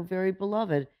very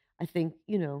beloved. I think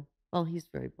well, he's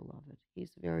very beloved.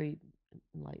 He's a very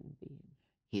enlightened being.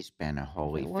 He's been a If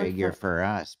holy it weren't figure for for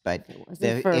us, but if it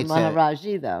wasn't for it's a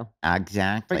Maharaji, though,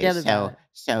 exactly. forget about it.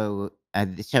 So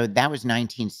that was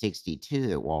 1962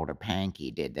 that Walter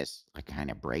Pankey did this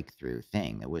kind of breakthrough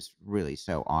thing that was really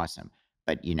so awesome.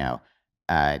 But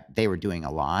they were doing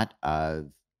a lot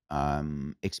of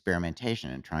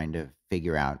experimentation and trying to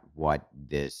figure out what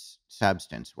this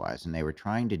substance was, and they were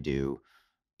trying to do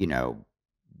you know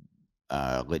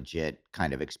legit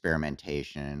kind of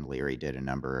experimentation. Leary did a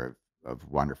number of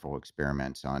wonderful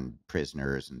experiments on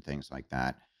prisoners and things like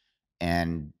that,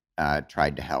 and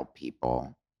tried to help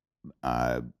people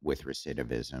with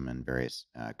recidivism and various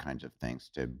kinds of things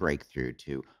to break through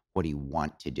to what do you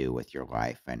want to do with your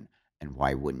life, and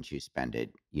why wouldn't you spend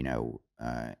it, in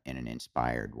an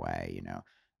inspired way,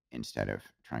 instead of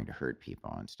trying to hurt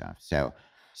people and stuff. So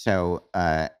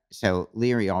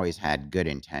Leary always had good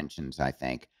intentions, I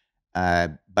think,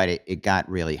 but it got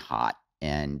really hot,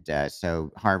 and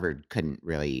so Harvard couldn't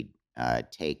really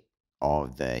take all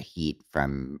of the heat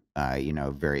from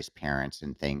various parents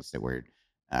and things that were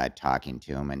talking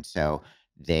to him, and so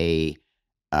they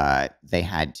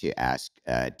had to ask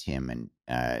Tim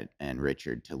and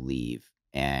Richard to leave,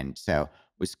 and so it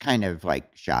was kind of like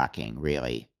shocking,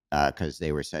 really, because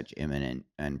they were such eminent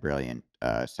and brilliant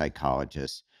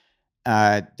psychologists.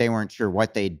 They weren't sure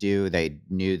what they'd do. They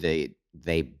knew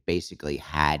they basically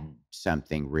had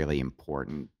something really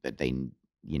important that they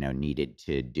needed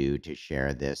to do to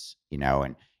share this,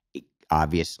 and it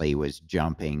obviously was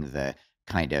jumping the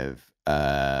kind of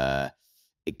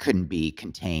it couldn't be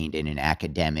contained in an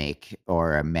academic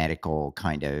or a medical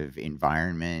kind of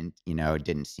environment, it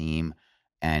didn't seem.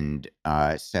 And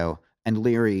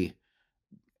Leary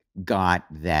got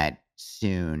that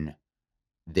soon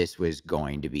this was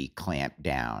going to be clamped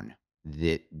down,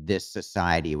 that this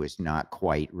society was not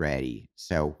quite ready.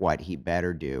 So what he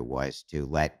better do was to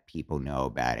let people know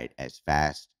about it as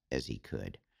fast as he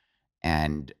could,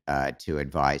 and to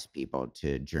advise people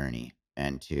to journey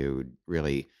and to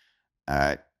really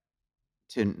uh,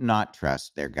 to not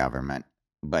trust their government,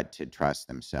 but to trust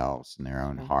themselves and their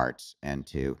own Okay. hearts, and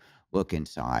to look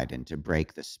inside and to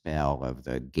break the spell of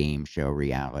the game show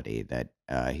reality that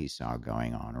he saw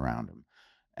going on around him.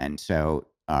 And so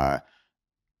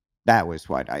that was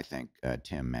what I think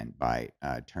Tim meant by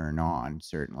turn on.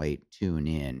 Certainly, tune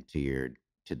in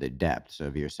to the depths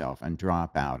of yourself and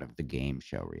drop out of the game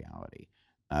show reality.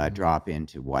 Drop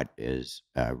into what is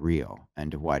real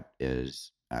and to what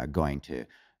is going to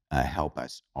help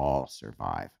us all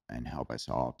survive and help us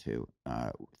all to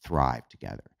thrive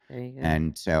together. There you go.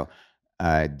 And so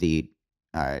the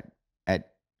uh,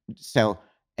 at so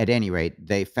at any rate,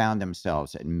 they found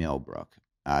themselves at Millbrook.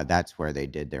 That's where they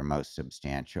did their most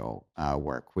substantial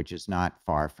work, which is not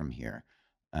far from here.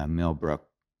 Millbrook,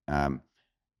 um,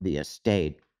 the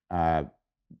estate,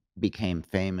 became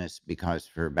famous because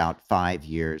for about 5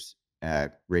 years,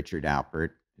 Richard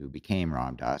Alpert, who became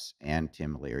Ram Dass, and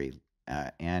Tim Leary,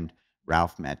 and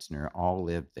Ralph Metzner all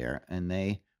lived there, and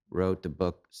they wrote the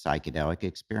book Psychedelic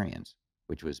Experience,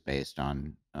 which was based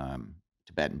on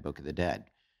Tibetan Book of the Dead.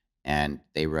 And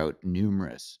they wrote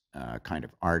numerous kind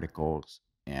of articles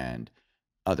and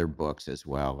other books as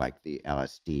well, like the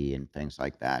LSD and things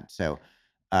like that. So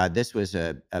this was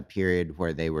a period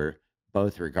where they were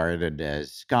both regarded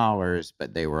as scholars,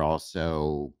 but they were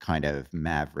also kind of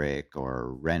maverick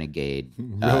or renegade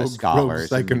Rogue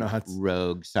scholars and psychonauts.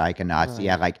 rogue psychonauts.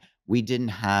 Yeah, Right. like we didn't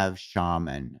have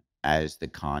shaman as the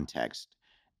context,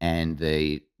 and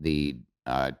the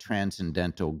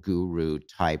transcendental guru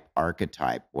type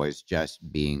archetype was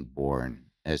just being born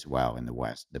as well in the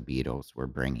West. The Beatles were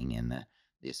bringing in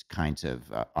these kinds of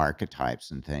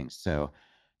archetypes and things.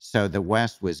 So the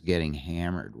West was getting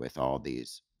hammered with all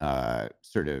these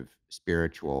sort of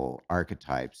spiritual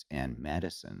archetypes and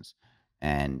medicines,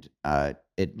 and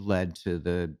it led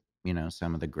to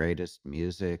some of the greatest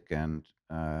music and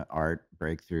art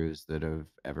breakthroughs that have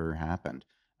ever happened,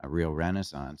 a real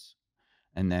renaissance.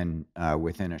 And then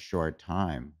within a short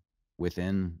time,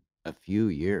 within a few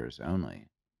years only,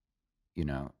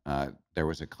 there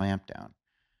was a clampdown,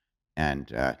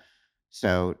 and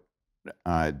so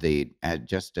the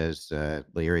just as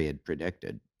Leary had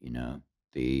predicted,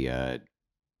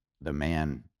 the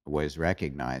man was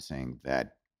recognizing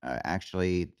that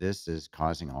actually this is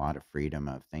causing a lot of freedom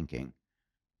of thinking,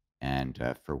 and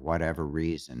for whatever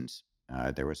reasons,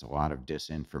 there was a lot of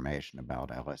disinformation about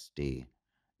LSD,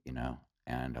 you know,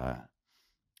 and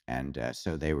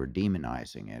so they were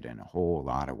demonizing it in a whole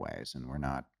lot of ways, and we're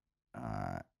not,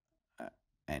 uh,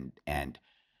 and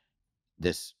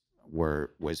this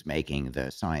was making the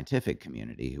scientific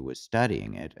community who was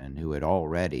studying it and who had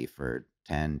already for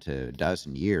 10 to a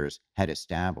dozen years had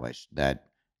established that,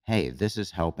 hey, this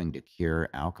is helping to cure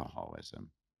alcoholism.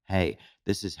 Hey,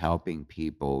 this is helping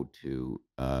people to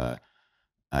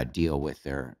deal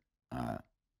uh,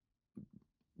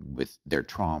 with their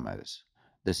traumas.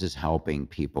 This is helping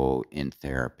people in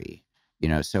therapy.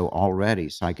 So already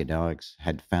psychedelics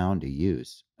had found a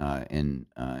use in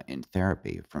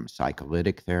therapy, from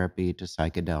psycholytic therapy to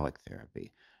psychedelic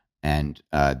therapy, and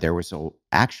there was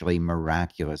actually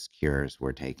miraculous cures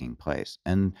were taking place,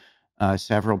 and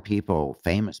several people,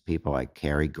 famous people like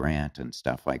Cary Grant and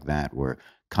stuff like that, were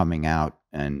coming out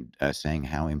and saying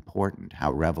how important,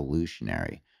 how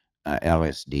revolutionary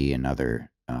LSD and other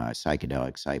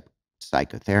psychedelic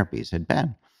psychotherapies had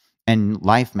been. And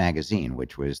Life magazine,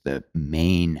 which was the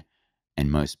main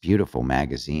and most beautiful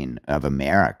magazine of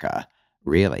America,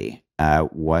 really,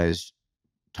 was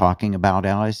talking about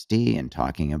LSD and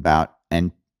talking about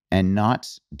and not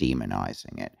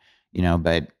demonizing it,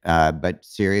 but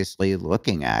seriously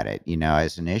looking at it,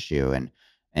 as an issue, and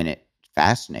it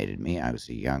fascinated me. I was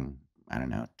a young, I don't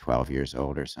know, 12 years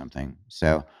old or something.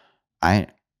 So I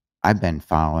I've been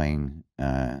following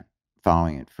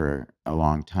it for a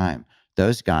long time.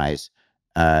 Those guys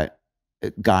uh,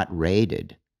 got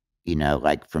raided,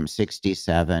 like from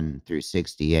 67 through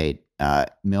 68.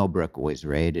 Millbrook was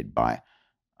raided by,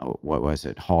 what was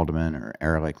it, Haldeman or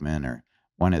Ehrlichman or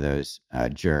one of those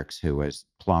jerks who was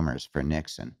plumbers for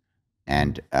Nixon.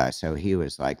 And so he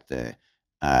was like the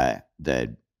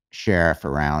sheriff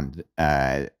around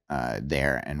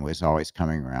there, and was always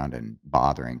coming around and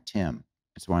bothering Tim.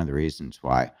 It's one of the reasons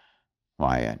why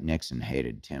Nixon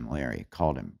hated Tim Leary,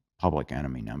 called him public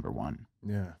enemy number one.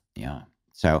 Yeah. Yeah.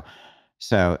 So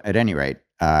at any rate,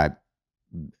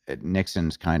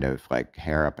 Nixon's kind of like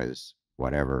hair up his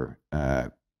whatever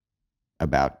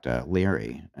about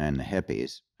Leary and the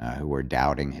hippies who were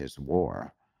doubting his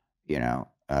war. You know,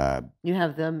 uh, You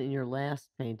have them in your last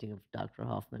painting of Dr.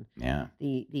 Hoffman, yeah,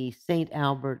 the Saint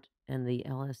Albert and the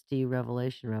LSD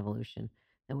Revolution.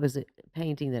 That was a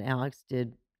painting that Alex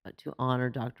did to honor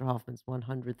Dr. Hoffman's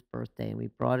 100th birthday, and we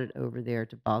brought it over there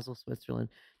to Basel, Switzerland,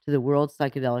 to the World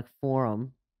Psychedelic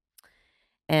Forum,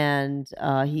 and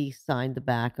he signed the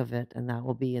back of it, and that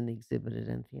will be in the exhibit at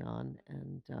Entheon.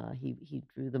 And he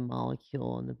drew the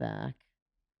molecule on the back,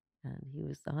 and he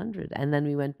was 100. And then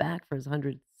we went back for his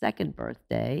 102nd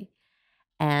birthday,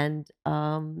 and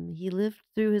he lived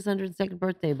through his 102nd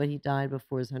birthday, but he died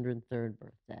before his 103rd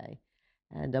birthday.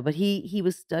 And but he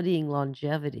was studying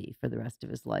longevity for the rest of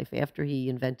his life. After he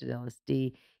invented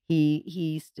LSD,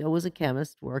 he still was a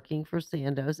chemist working for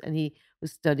Sandoz, and he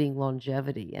was studying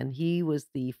longevity. And he was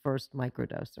the first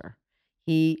microdoser.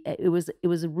 It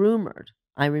was rumored.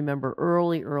 I remember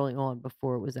early on,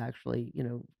 before it was actually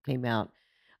came out,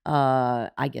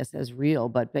 I guess, as real,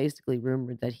 but basically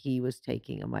rumored that he was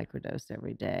taking a microdose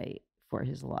every day for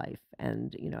his life,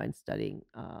 and studying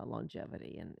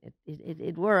longevity, and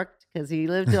it worked, because he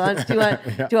lived Yeah.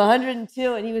 to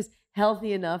 102, and he was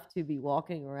healthy enough to be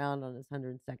walking around on his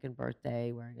 102nd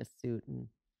birthday wearing a suit and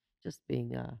just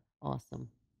being awesome.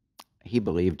 he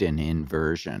believed in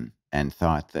inversion and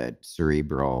thought that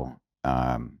cerebral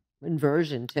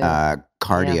Inversion too. Yeah.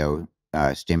 cardio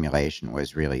stimulation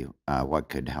was really what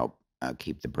could help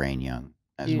keep the brain young.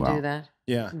 Do as you do well. that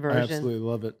Yeah, I version? absolutely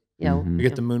love it. Yeah, I Hmm.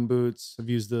 get yeah. the moon boots. I've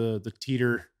used the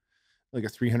teeter, like a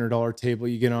 $300 table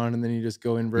you get on, and then you just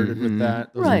go inverted with Hmm.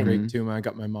 that. Those are Right. great Hmm. too. I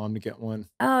got my mom to get one.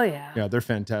 Oh, yeah. Yeah, they're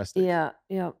fantastic. Yeah,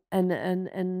 yeah, and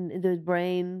the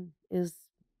brain is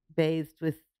bathed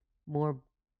with more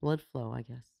blood flow, I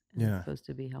guess, and it's Yeah. supposed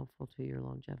to be helpful to your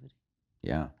longevity.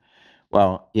 Yeah.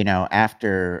 Well,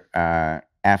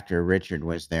 after Richard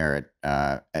was there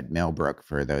at Millbrook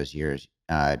for those years,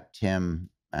 Tim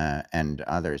and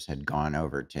others had gone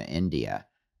over to India,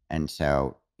 and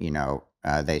so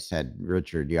they said,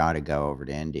 Richard, you ought to go over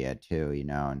to India too,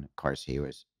 and of course he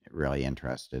was really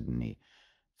interested, and he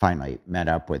finally met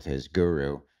up with his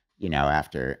guru,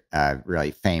 after a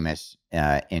really famous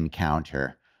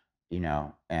encounter,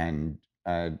 and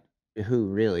who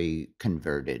really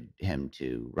converted him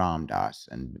to Ram Dass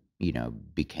and,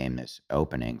 became this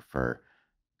opening for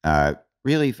uh,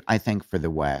 really, I think, for the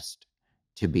West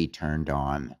to be turned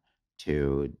on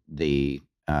to the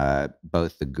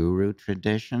both the guru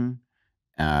tradition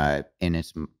in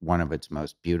one of its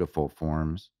most beautiful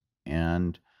forms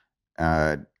and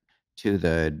uh, to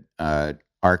the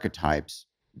archetypes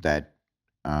that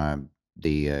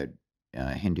the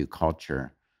Hindu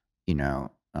culture,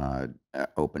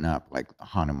 open up, like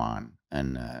Hanuman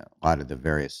and a lot of the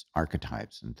various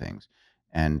archetypes and things,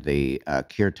 and the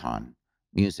kirtan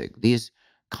music. These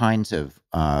kinds of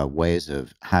ways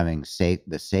of having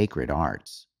the sacred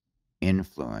arts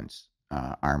influence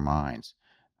our minds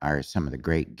are some of the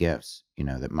great gifts,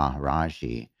 that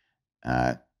Maharaji,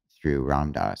 uh, through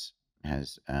Ramdas,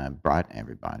 has brought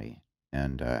everybody.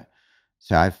 And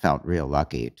so I felt real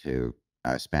lucky to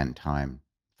spend time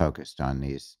focused on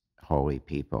these holy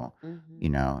people,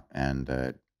 Hmm.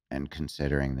 and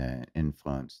considering the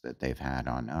influence that they've had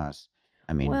on us.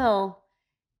 I mean, Well,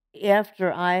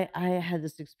 after I had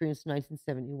this experience in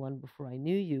 1971 before I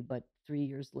knew you, but 3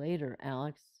 years later,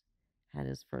 Alex had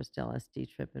his first LSD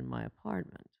trip in my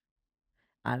apartment.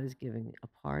 I was giving a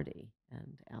party,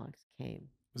 and Alex came.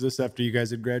 Was this after you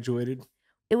guys had graduated?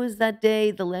 It was that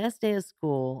day, the last day of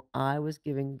school. I was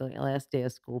giving the last day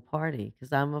of school party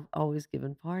because always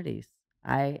giving parties.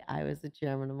 I was the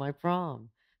chairman of my prom,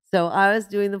 so I was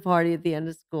doing the party at the end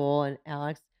of school, and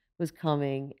Alex was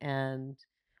coming and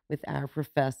with our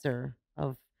professor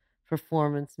of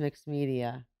performance mixed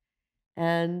media,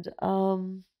 and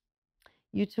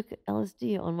you took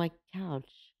LSD on my couch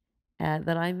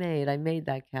that I made. I made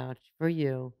that couch for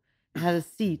you. Had a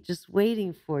seat just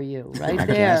waiting for you right I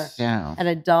guess there, so. and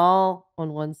a doll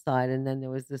on one side, and then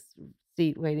there was this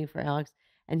seat waiting for Alex.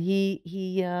 And he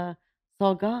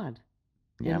saw God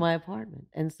in Yep. my apartment.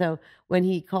 And so when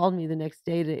he called me the next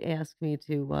day to ask me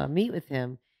to meet with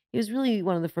him, he was really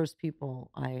one of the first people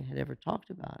I had ever talked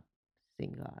about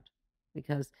seeing God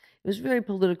because it was very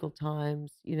political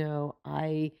times.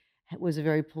 Was a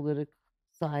very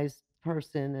politicized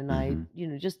person, and I,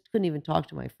 Hmm. just couldn't even talk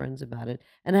to my friends about it.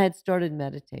 And I had started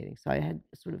meditating, so I had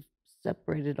sort of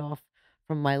separated off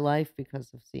from my life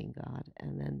because of seeing God,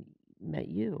 and then met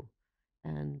you,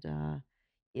 and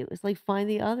it was like find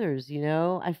the others,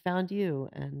 I found you,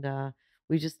 and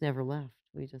we just never left.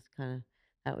 We just kind of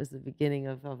that was the beginning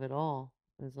of it all.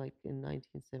 It was like in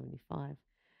 1975,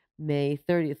 May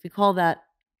 30th. We call that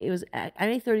it was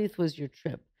May 30th was your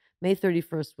trip. May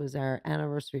 31st was our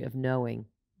anniversary of knowing,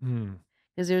 Hmm.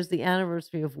 because there's the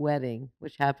anniversary of wedding,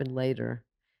 which happened later,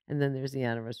 and then there's the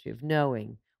anniversary of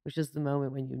knowing, which is the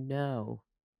moment when you know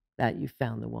that you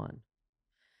found the one.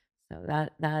 So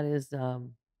that is the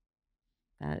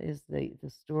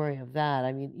story of that.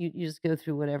 I mean, you just go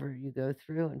through whatever you go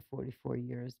through in 44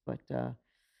 years, but that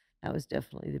was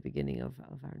definitely the beginning of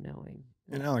our knowing.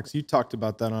 And Alex, you talked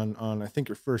about that on I think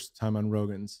your first time on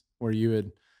Rogan's, where you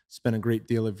had spent a great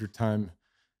deal of your time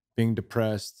being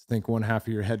depressed. I think one half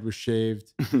of your head was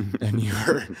shaved, and you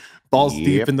were balls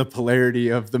deep Yep. in the polarity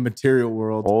of the material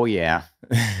world. Oh, yeah.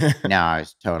 No, I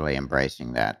was totally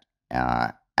embracing that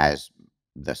as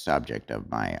the subject of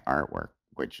my artwork,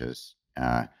 which is,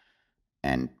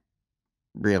 and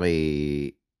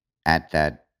really at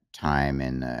that time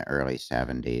in the early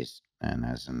 70s, and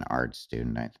as an art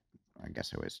student, I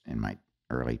guess I was in my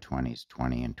early 20s,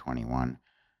 20 and 21.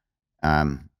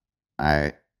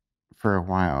 I, for a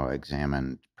while,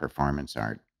 examined performance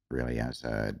art really as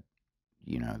the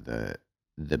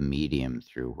medium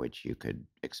through which you could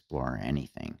explore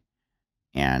anything.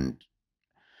 And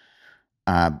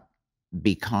uh,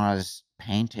 because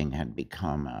painting had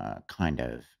become a kind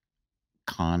of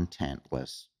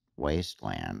contentless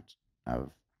wasteland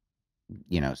of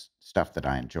stuff that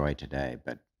I enjoy today,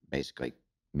 but basically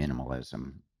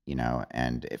minimalism,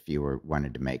 and if you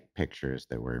wanted to make pictures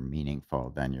that were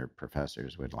meaningful, then your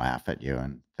professors would laugh at you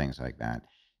and things like that.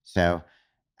 So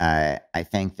I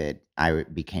think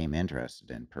that became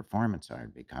interested in performance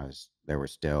art because there were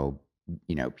still,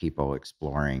 people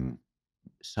exploring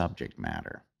subject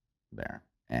matter there.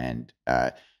 And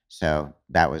so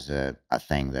that was a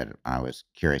thing that I was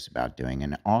curious about doing.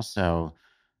 And also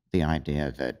the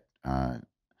idea that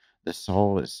the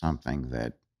soul is something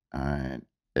that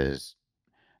is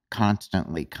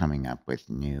constantly coming up with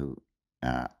new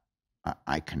uh,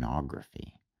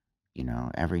 iconography.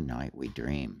 Every night we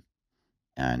dream.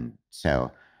 And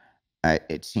so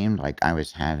it seemed like I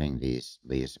was having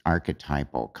these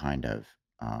archetypal kind of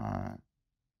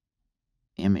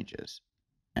images,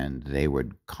 and they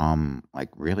would come like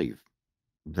really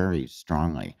very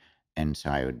strongly. And so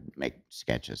I would make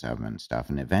sketches of them and stuff,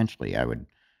 and eventually I would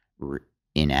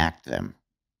enact them,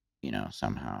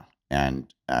 somehow.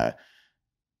 And I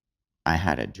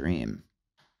had a dream,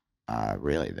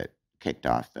 really, that kicked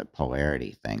off the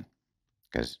polarity thing,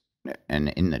 because, and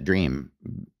in the dream,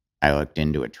 I looked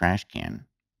into a trash can,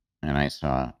 and I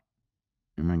saw,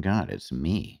 oh my God, it's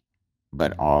me,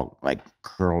 but all like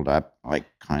curled up, like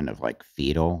kind of like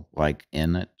fetal, like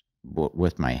in it,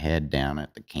 with my head down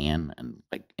at the can and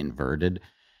like inverted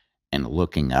and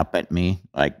looking up at me,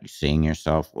 like seeing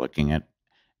yourself looking at,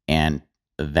 and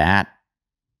that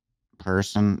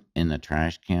person in the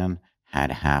trash can had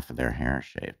half of their hair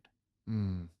shaved,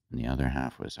 and the other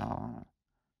half was all,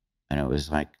 and it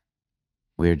was like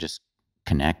we were just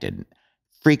connected.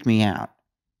 Freaked me out,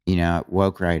 it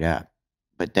woke right up.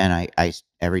 But then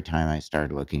every time I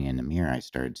started looking in the mirror, I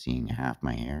started seeing half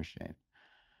my hair shaved.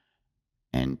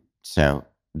 And so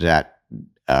that,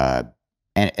 and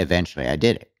eventually I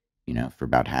did it, for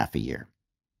about half a year.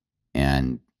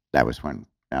 And that was when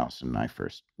Allyson and I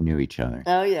first knew each other.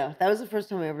 Oh, yeah. That was the first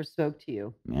time I ever spoke to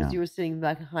you. Because Yeah. you were sitting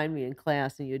back behind me in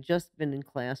class, and you had just been in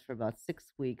class for about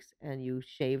 6 weeks, and you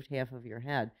shaved half of your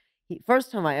head.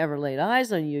 First time I ever laid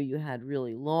eyes on you, you had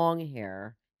really long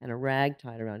hair and a rag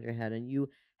tied around your head, and you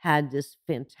had this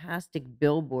fantastic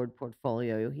billboard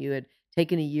portfolio. You had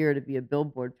taken a year to be a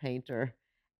billboard painter,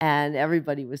 and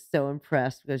everybody was so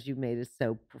impressed because you made it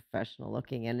so professional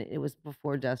looking. And it was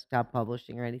before desktop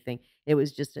publishing or anything. It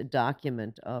was just a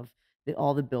document of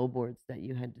all the billboards that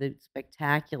you had, the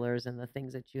spectaculars and the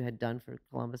things that you had done for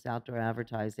Columbus Outdoor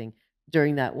Advertising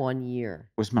during that 1 year.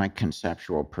 Was my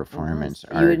conceptual performance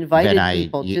You art invited that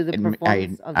people to the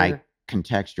performance of I their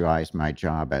contextualized my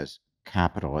job as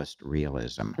capitalist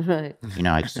realism. right.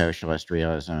 Like socialist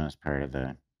realism as part of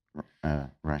the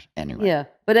rush. Anyway, Yeah,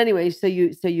 but anyway, so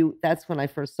you that's when I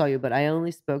first saw you, but I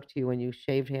only spoke to you when you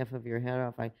shaved half of your head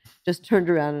off. I just turned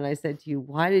around and I said to you,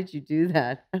 "Why did you do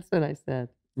that?" That's what I said.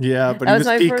 Yeah, but That he was was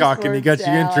my first peacocking. He words got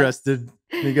to you Alex. interested.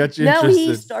 He got you No, he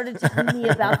interested. started telling me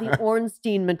about the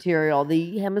Ornstein material,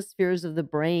 the hemispheres of the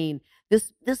brain.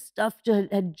 This stuff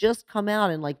had just come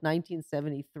out in like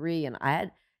 1973, and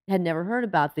I had never heard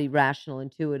about the rational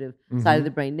intuitive side of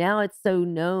the brain. Now it's so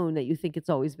known that you think it's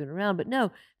always been around, but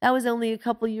no, that was only a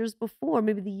couple of years before,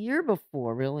 maybe the year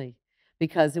before, really,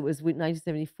 because it was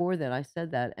 1974 that I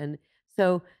said that. And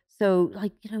so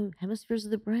like, hemispheres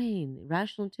of the brain,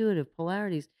 rational intuitive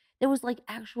polarities. There was like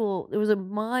there was a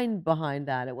mind behind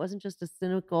that. It wasn't just a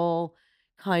cynical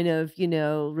kind of,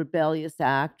 rebellious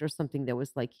act or something. That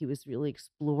was like he was really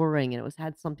exploring, and it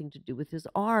had something to do with his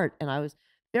art. And I was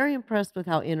very impressed with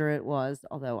how inner it was,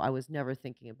 although I was never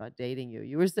thinking about dating you.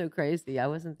 You were so crazy. I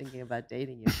wasn't thinking about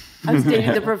dating you. I was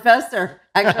dating the professor,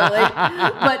 actually.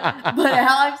 But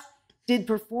Alex did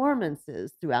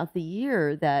performances throughout the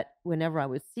year that whenever I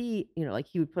would see, like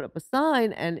he would put up a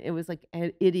sign and it was like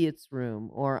an idiot's room,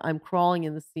 or I'm crawling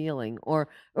in the ceiling, or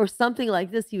something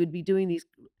like this. He would be doing these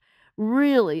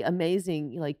really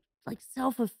amazing, like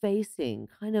self-effacing,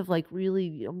 kind of like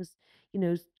really almost,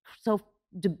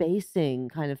 self-debasing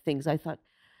kind of things.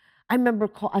 I remember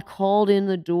I called in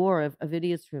the door of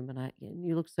Idiot's room, and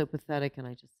you looked so pathetic, and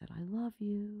I just said, "I love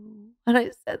you," and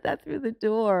I said that through the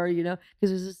door, because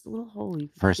there's this little hole you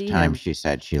could first see time him. she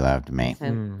said she loved me.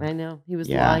 I know he was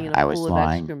Yeah, lying in I a was pool of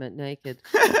lying. excrement naked.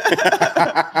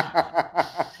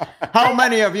 How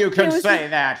many of you can was- say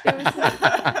that?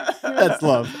 That's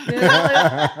love.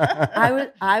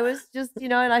 I was just,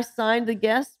 and I signed the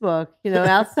guest book,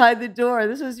 outside the door.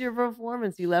 This was your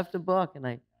performance. You left a book, and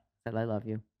I said, "I love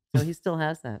you." So he still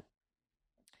has that.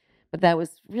 But that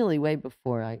was really way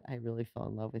before I really fell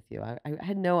in love with you. I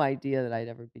had no idea that I'd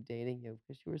ever be dating you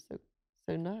because you were so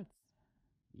nuts.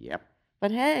 Yep.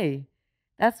 But hey,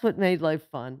 that's what made life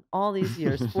fun. All these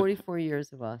years, 44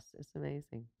 years of us. It's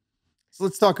amazing. So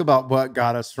let's talk about what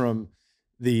got us from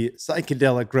the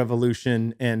psychedelic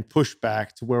revolution and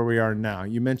pushback to where we are now.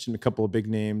 You mentioned a couple of big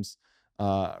names,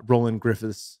 Roland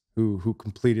Griffiths, who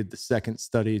completed the second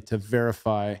study to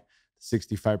verify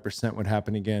 65% would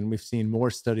happen again. We've seen more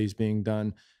studies being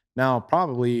done now,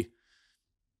 probably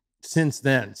since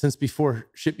then, since before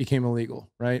shit became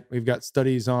illegal, right? We've got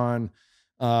studies on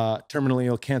terminally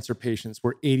ill cancer patients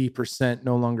where 80%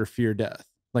 no longer fear death.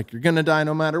 Like, you're going to die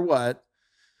no matter what,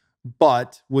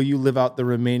 but will you live out the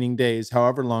remaining days,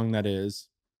 however long that is,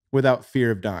 without fear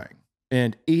of dying?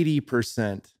 And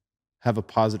 80% have a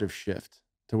positive shift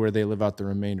to where they live out the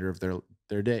remainder of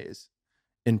their days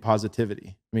in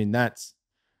positivity. I mean, that's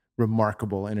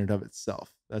remarkable in and of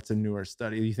itself. That's a newer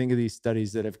study. You think of these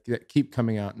studies that keep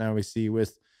coming out now. We see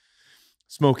with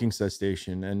smoking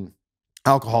cessation and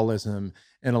alcoholism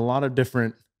and a lot of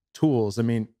different tools. I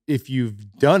mean, if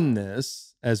you've done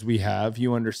this as we have,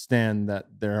 you understand that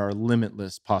there are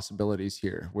limitless possibilities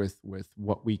here with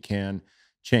what we can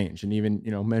change. And even,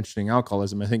 mentioning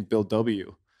alcoholism, I think Bill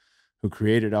W., who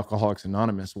created Alcoholics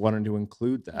Anonymous, wanted to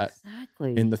include that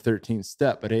in the 13th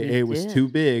step, but AA was too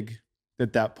big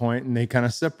at that point, and they kind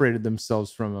of separated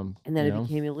themselves from them. And then it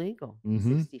became illegal in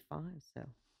 65. So,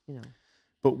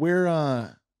 But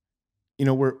we're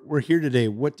here today.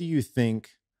 What do you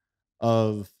think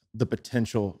of the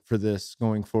potential for this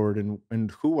going forward,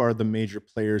 and who are the major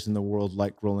players in the world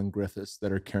like Roland Griffiths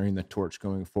that are carrying the torch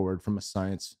going forward from a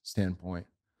science standpoint?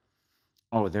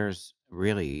 Oh, there's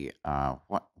really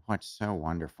what's so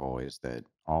wonderful is that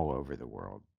all over the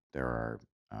world there are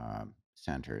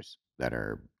centers that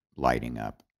are lighting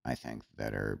up. I think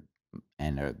that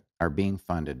are being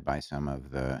funded by some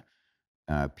of the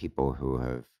people who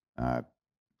have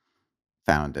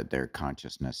found that their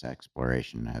consciousness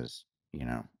exploration has,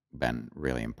 been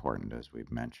really important, as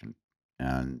we've mentioned.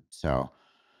 And so,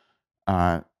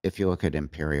 if you look at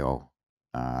Imperial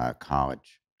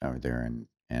College over there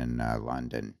in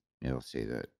London, you'll see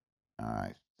that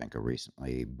I think a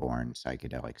recently born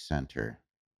psychedelic center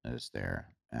is there,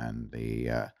 and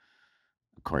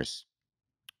of course,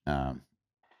 um,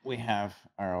 we have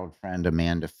our old friend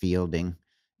Amanda Fielding,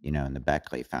 in the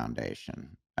Beckley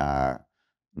Foundation.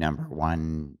 Number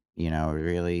one,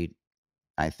 really,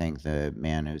 I think the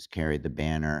man who's carried the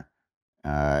banner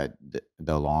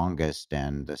the longest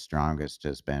and the strongest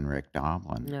has been Rick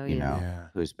Doblin, Oh, yeah.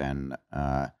 who's been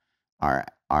our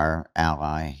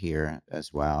ally here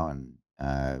as well, and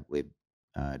we've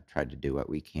tried to do what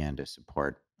we can to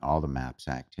support all the MAPS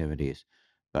activities.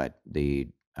 But the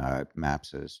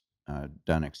MAPS has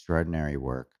done extraordinary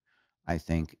work, I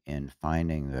think, in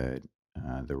finding the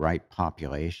right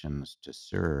populations to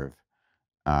serve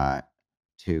uh,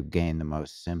 to gain the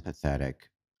most sympathetic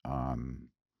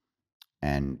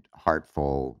and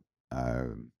heartful, uh,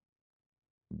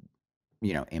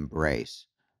 embrace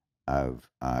of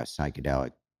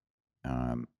psychedelic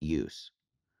use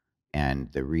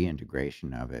and the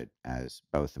reintegration of it as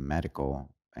both a medical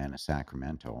and a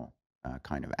sacramental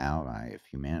kind of ally of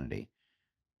humanity.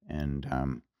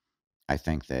 And I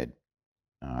think that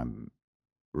um,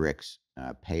 Rick's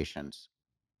patience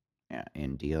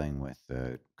in dealing with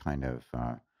the kind of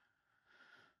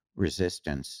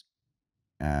resistance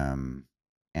um,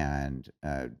 and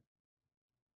and,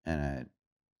 a,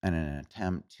 and an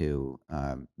attempt to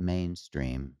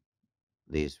mainstream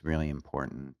these really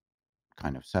important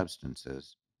kind of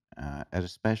substances,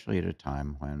 especially at a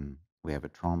time when we have a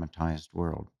traumatized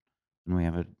world and we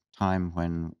have a time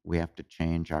when we have to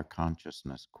change our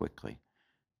consciousness quickly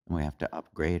and we have to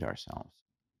upgrade ourselves.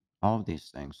 All of these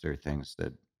things are things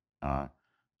that, uh,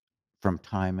 from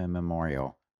time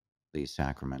immemorial, these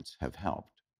sacraments have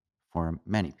helped for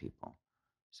many people.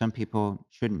 Some people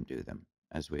shouldn't do them,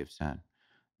 as we've said.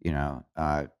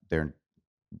 They're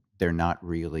not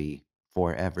really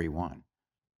for everyone,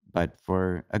 but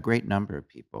for a great number of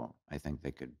people, I think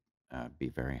they could be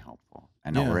very helpful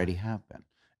and Yeah. already have been.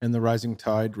 And the rising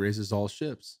tide raises all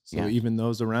ships. So Yes. even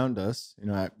those around us,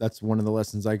 that's one of the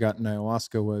lessons I got in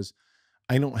ayahuasca was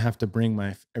I don't have to bring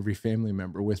every family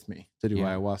member with me to do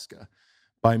Yeah. ayahuasca.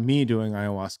 By me doing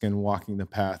ayahuasca and walking the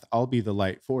path, I'll be the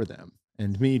light for them.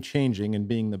 And me changing and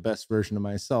being the best version of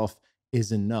myself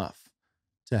is enough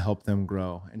to help them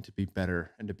grow and to be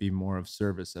better and to be more of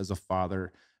service as a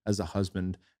father, as a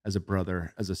husband, as a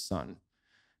brother, as a son.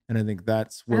 And I think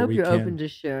that's I where hope we you're can. open to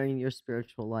sharing your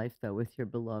spiritual life, though, with your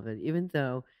beloved, even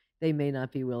though they may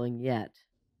not be willing yet.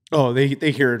 Oh, they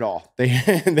hear it all. They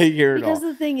hear it all. Because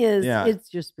the thing is, Yeah.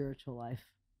 it's your spiritual life.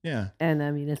 Yeah. And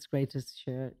I mean, it's great to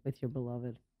share it with your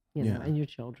beloved, Yeah. and your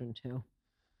children too.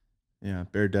 Yeah.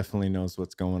 Bear definitely knows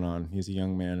what's going on. He's a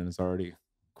young man and is already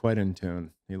quite in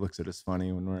tune. He looks at us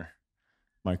funny when we're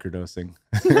microdosing.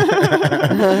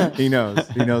 He knows.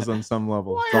 He knows on some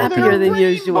level. Why It's all are Happier there than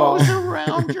usual. rainbows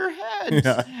around your heads?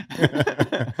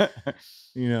 Yeah.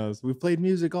 He knows. We played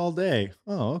music all day.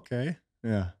 Oh, okay.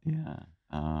 Yeah. Yeah.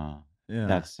 Yeah.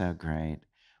 That's so great.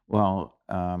 Well,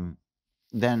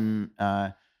 then,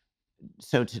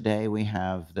 so today we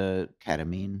have the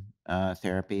ketamine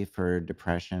therapy for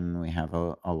depression. We have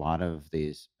a lot of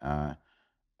these,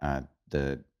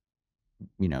 the,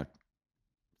 you know,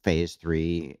 phase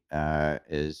 3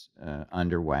 is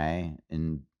underway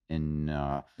in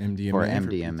for MDMA for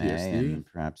MDMA PTSD. and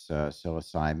perhaps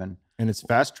psilocybin. And it's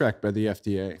fast tracked by the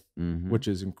FDA, Mhm. which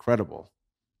is incredible.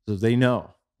 So they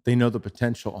know the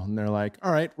potential, and they're like,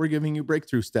 all right, we're giving you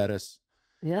breakthrough status.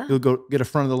 Yeah. You'll go get a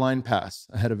front of the line pass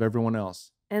ahead of everyone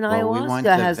else. And Well, we want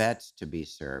ayahuasca the has vets to be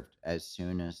served as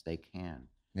soon as they can,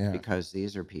 Yeah. because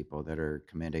these are people that are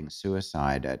committing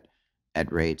suicide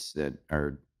at rates that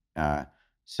are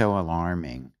so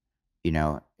alarming. You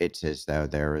know, it's as though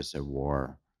there is a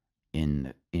war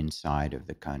inside of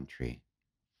the country.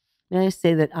 May I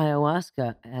say that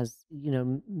ayahuasca has,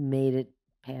 made it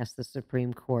past the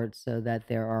Supreme Court so that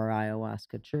there are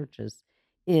ayahuasca churches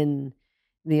in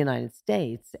the United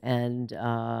States, and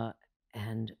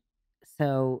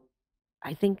so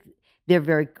I think they're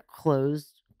very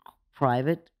closed,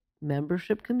 private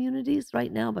membership communities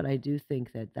right now, but I do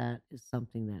think that that is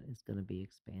something that is going to be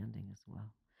expanding as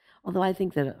well. Although I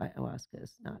think that ayahuasca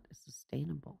is not as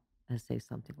sustainable as, say,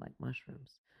 something like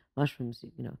mushrooms. Mushrooms,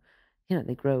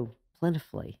 they grow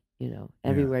plentifully, Yeah.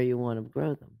 everywhere you want to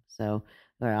grow them. So,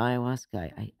 where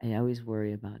ayahuasca, I always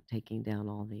worry about taking down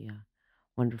all the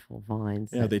wonderful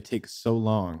vines. Yeah, they take so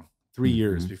long, 3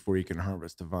 years Mhm. before you can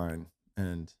harvest a vine.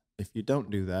 And if you don't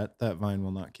do that, that vine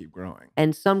will not keep growing.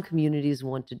 And some communities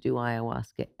want to do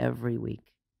ayahuasca every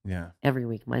week. Yeah. Every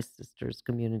week. My sister's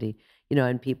community,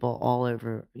 and people all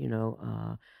over,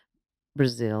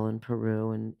 Brazil and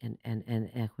Peru and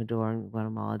Ecuador and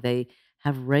Guatemala, they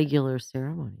have regular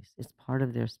ceremonies. It's part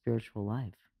of their spiritual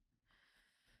life.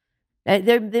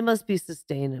 They must be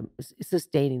sustaining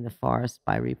the forest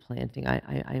by replanting.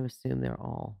 I assume they're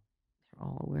all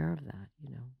aware of that.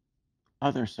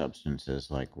 Other substances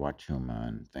like Wachuma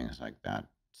and things like that,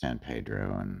 San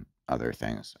Pedro and other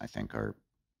things, I think are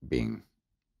being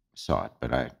sought.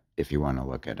 But if you want to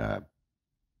look at a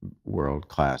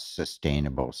world-class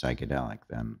sustainable psychedelic,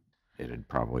 then it'd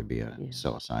probably be a Yeah.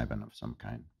 psilocybin of some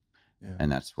kind. Yeah.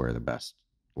 And that's where a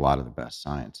lot of the best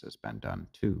science has been done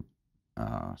too.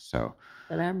 So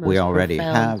But our we most already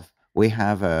profound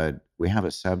have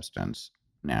a substance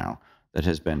now that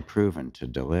has been proven to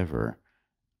deliver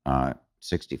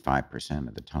 65%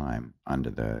 of the time under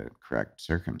the correct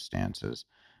circumstances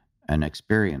an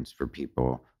experience for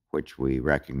people which we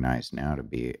recognize now to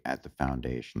be at the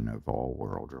foundation of all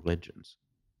world religions,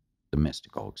 the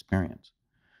mystical experience.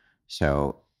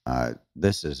 So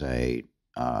this is a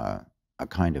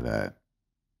kind of a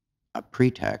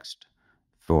pretext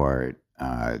for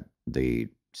the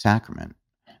sacrament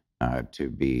to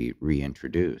be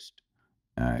reintroduced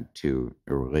to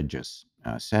a religious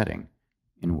setting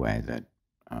in a way that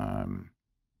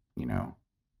you know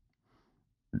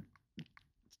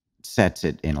sets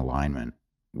it in alignment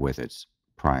with its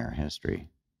prior history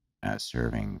as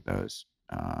serving those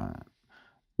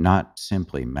not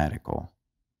simply medical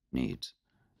needs,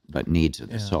 but needs of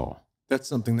the Yeah. soul. That's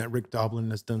something that Rick Doblin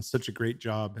has done such a great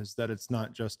job, is that it's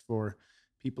not just for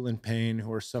people in pain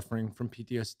who are suffering from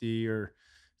PTSD or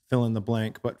fill in the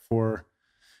blank, but for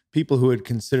people who would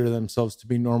consider themselves to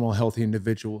be normal, healthy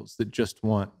individuals that just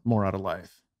want more out of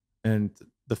life. And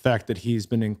the fact that he's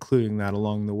been including that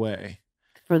along the way.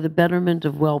 for the betterment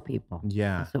of well people.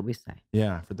 Yeah. That's what we say.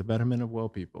 Yeah. For the betterment of well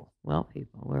people. Well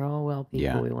people. We're all well people.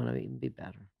 Yeah. We want to even be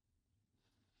better.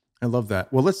 I love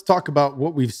that. Well, let's talk about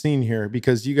what we've seen here,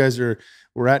 because you guys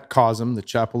we're at CoSM, the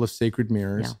Chapel of Sacred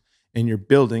Mirrors, and your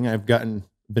building. Been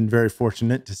very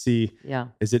fortunate to see. Yeah.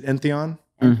 Is it Entheon?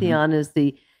 Entheon is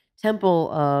the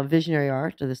temple visionary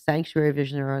art, or the sanctuary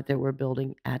visionary art that we're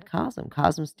building at CoSM.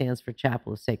 CoSM stands for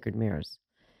Chapel of Sacred Mirrors.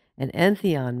 And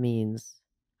Entheon means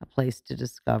a place to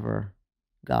discover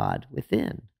God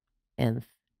within. And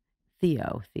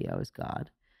Theo is God.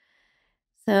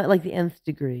 So like the nth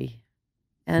degree.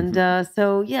 And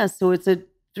so it's a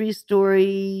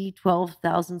 3-story,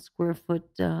 12,000 square foot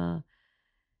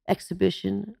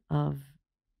exhibition of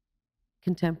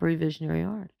contemporary visionary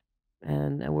art.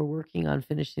 And we're working on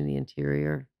finishing the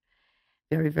interior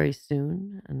very, very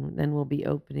soon. And then we'll be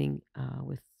opening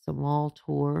with some mall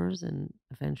tours and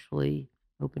eventually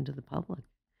open to the public.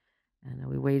 And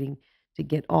we're waiting to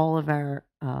get all of our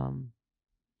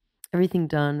everything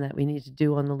done that we need to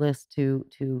do on the list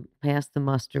to pass the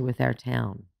muster with our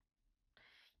town.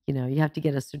 You know, you have to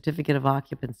get a certificate of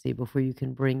occupancy before you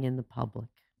can bring in the public.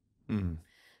 Mm.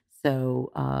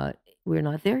 So we're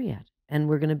not there yet. And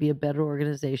we're going to be a better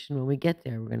organization when we get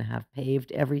there. We're going to have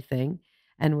paved everything,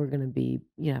 and we're going to be,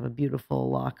 have a beautiful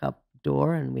lock-up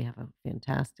door, and we have a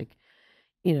fantastic,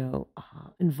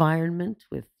 environment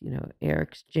with, air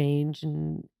exchange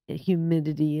and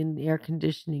humidity and air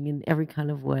conditioning in every kind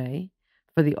of way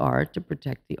for the art, to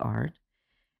protect the art.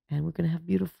 And we're going to have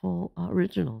beautiful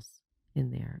originals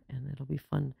in there, and it'll be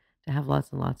fun to have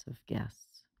lots and lots of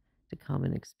guests to come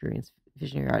and experience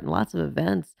visionary art and lots of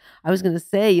events. I was going to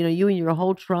say, you and your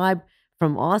whole tribe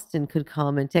from Austin could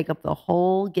come and take up the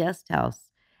whole guest house,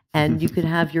 and you could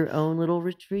have your own little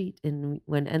retreat. And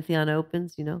when Entheon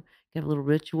opens, get a little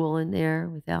ritual in there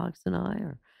with Alex and I,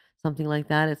 or something like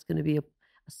that. It's going to be a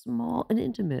small and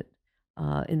intimate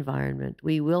environment.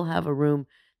 We will have a room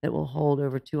that will hold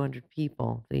over 200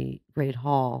 people, the Great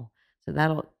Hall. So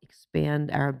that'll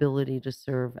expand our ability to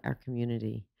serve our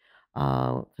community,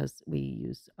 because we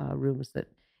use rooms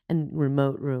and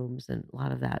remote rooms and a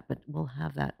lot of that. But we'll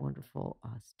have that wonderful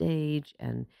stage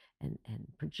and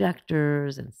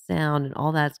projectors and sound, and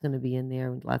all that's going to be in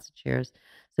there with lots of chairs,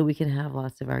 so we can have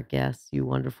lots of our guests, you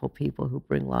wonderful people who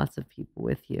bring lots of people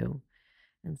with you.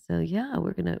 And so, yeah,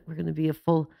 we're gonna be a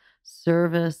full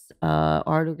service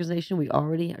art organization. We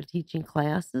already are teaching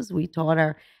classes. We taught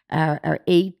our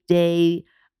 8-day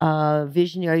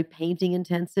visionary painting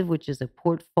intensive, which is a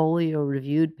portfolio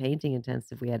reviewed painting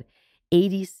intensive. We had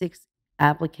 86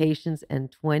 applications and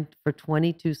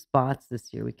 22 spots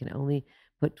this year. We can only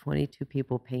put 22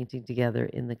 people painting together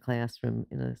in the classroom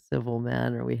in a civil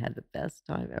manner. We had the best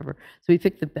time ever. So we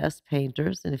picked the best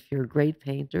painters, and if you're a great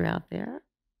painter out there,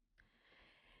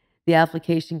 the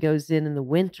application goes in the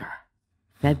winter,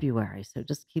 February. So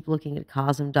just keep looking at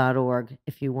CoSM.org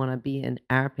if you want to be in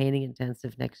our painting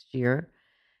intensive next year.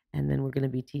 And then we're going to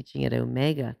be teaching at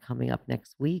Omega coming up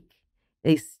next week.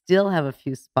 They still have a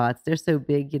few spots. They're so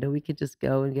big, we could just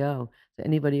go and go. So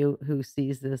anybody who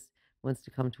sees this wants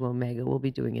to come to Omega, we'll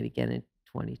be doing it again in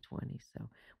 2020. So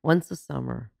once a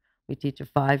summer, we teach a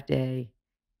 5-day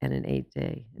and an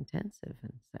 8-day intensive.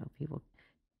 And so people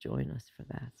join us for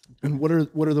that sometimes. And what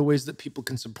are the ways that people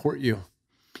can support you?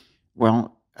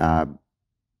 Well,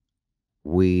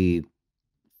 we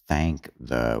thank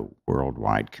the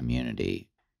worldwide community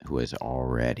who has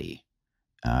already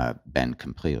been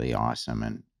completely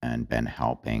awesome and been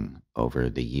helping over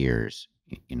the years,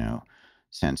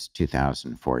 since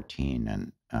 2014,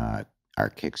 and our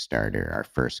Kickstarter, our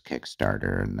first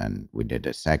Kickstarter, and then we did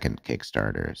a second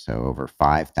Kickstarter. So over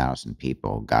 5,000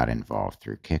 people got involved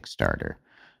through Kickstarter.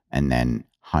 And then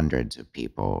hundreds of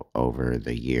people over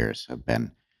the years have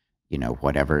been,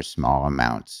 whatever small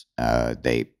amounts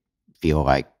they feel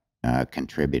like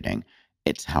contributing.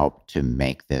 It's helped to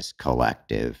make this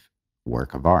collective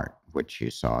work of art, which you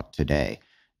saw today.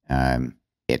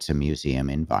 It's a museum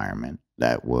environment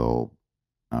that will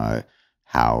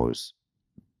house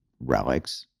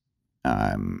relics,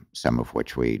 some of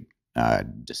which we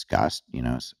discussed,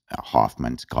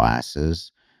 Hoffman's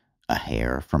glasses, a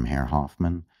hair from Herr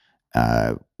Hoffman.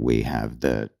 We have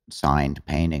the signed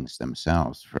paintings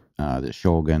themselves, the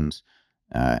Shulgins,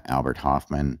 Albert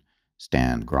Hoffman,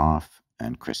 Stan Groff,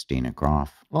 and Christina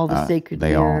Groff. All the sacred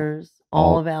mirrors,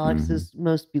 all of Alex's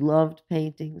most beloved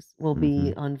paintings will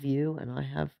be on view. And I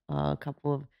have a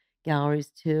couple of galleries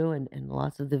too, and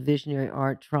lots of the visionary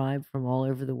art tribe from all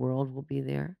over the world will be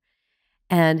there.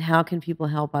 And how can people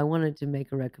help? I wanted to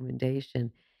make a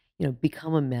recommendation.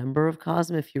 Become a member of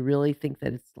CoSM if you really think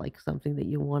that it's like something that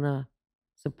you want to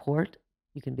support.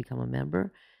 You can become a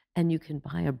member, and you can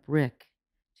buy a brick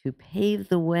to pave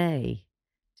the way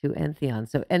to Entheon.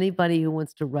 So anybody who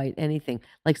wants to write anything,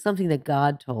 like something that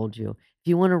God told you, if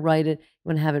you want to write it, you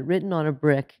want to have it written on a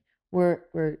brick, we're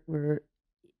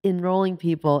enrolling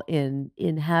people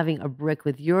in having a brick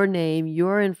with your name,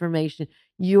 your information,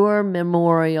 your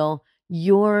memorial,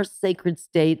 your sacred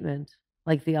statement,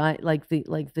 like the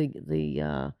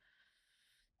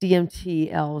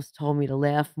DMT elves told me to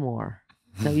laugh more.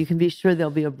 So you can be sure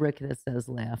there'll be a brick that says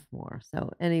laugh more.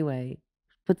 So anyway,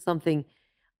 put something,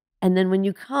 and then when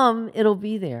you come, it'll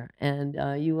be there, and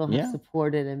you will have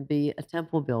supported and be a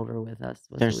temple builder with us.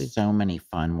 There's so many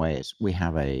fun ways. We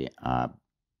have a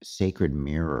sacred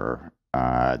mirror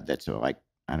that's like,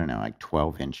 I don't know, like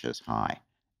 12 inches high.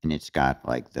 And it's got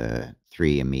like the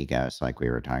 3 amigas, like we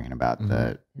were talking about,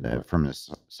 the from the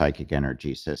psychic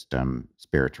energy system,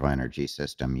 spiritual energy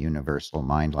system, universal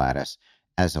mind lattice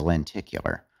as a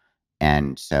lenticular.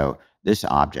 And so this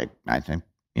object, I think,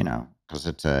 because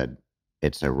it's a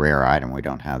it's a rare item. We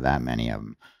don't have that many of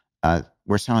them.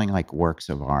 We're selling like works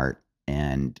of art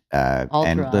and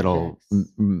Altar little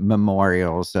objects.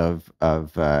 memorials of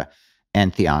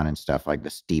Entheon and stuff, like the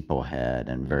steeple head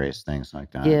and various things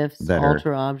like that Gifts, that are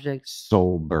altar objects,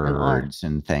 soul and art. birds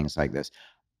and things like this.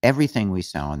 Everything we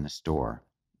sell in the store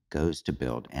goes to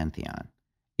build Entheon.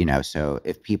 So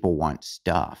if people want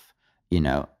stuff,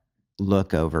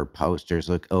 look over posters,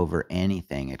 look over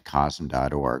anything at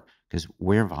CoSM.org, because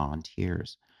we're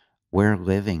volunteers. We're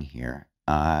living here.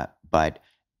 But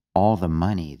all the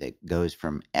money that goes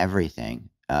from everything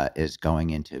is going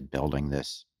into building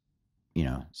this,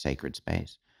 sacred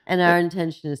space. And our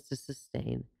intention is to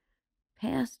sustain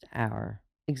past our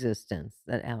existence,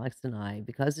 that Alex and I,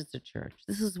 because it's a church.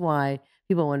 This is why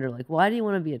people wonder, like, why do you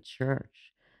want to be a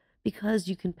church? Because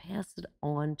you can pass it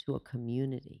on to a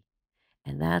community.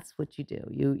 And that's what you do.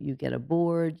 You get a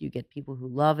board, you get people who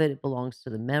love it, it belongs to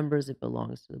the members, it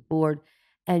belongs to the board,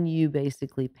 and you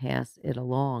basically pass it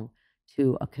along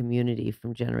to a community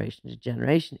from generation to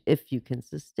generation if you can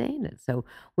sustain it. So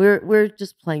we're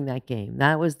just playing that game.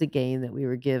 That was the game that we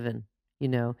were given, you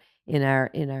know, in our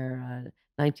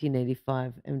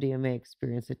 1985 MDMA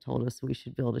experience. It told us we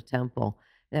should build a temple.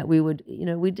 That we would,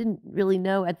 we didn't really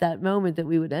know at that moment that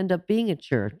we would end up being a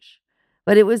church.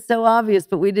 But it was so obvious,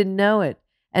 but we didn't know it.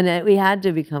 And that we had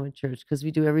to become a church because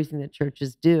we do everything that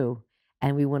churches do.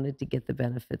 And we wanted to get the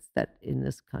benefits that in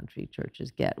this country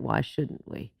churches get. Why shouldn't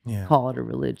we call it a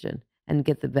religion and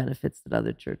get the benefits that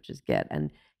other churches get and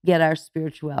get our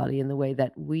spirituality in the way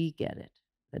that we get it,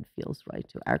 that feels right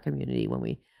to our community when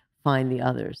we find the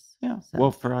others? Yeah.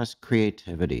 Well, for us,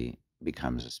 creativity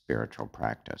becomes a spiritual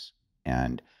practice.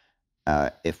 And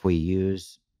if we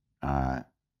use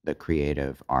the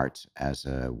creative arts as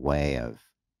a way of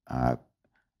a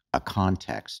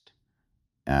context,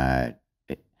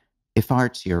 if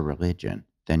art's your religion,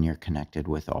 then you're connected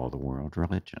with all the world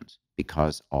religions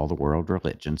because all the world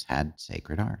religions had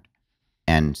sacred art.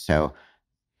 And so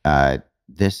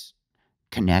this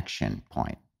connection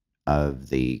point of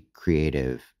the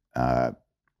creative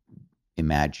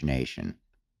imagination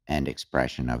and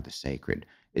expression of the sacred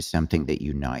is something that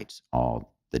unites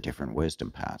all the different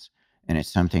wisdom paths. And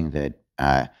it's something that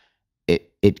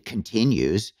it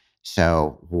continues.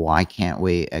 So why can't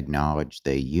we acknowledge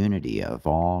the unity of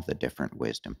all the different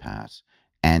wisdom paths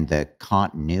and the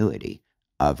continuity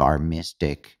of our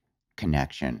mystic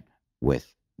connection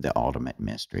with the ultimate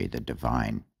mystery, the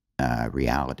divine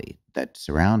reality that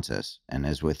surrounds us and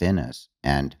is within us,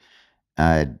 and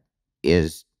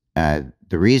is the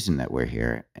reason that we're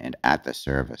here and at the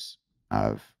service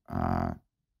of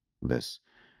this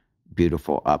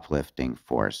beautiful, uplifting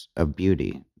force of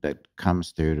beauty that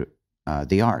comes through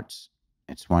the arts.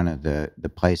 It's one of the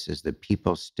places that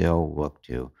people still look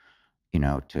to,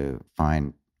 to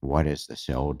find what is the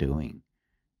soul doing,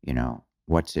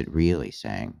 what's it really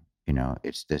saying?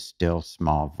 It's this still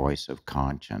small voice of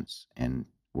conscience and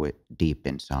deep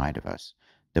inside of us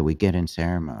that we get in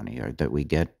ceremony or that we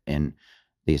get in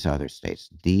these other states.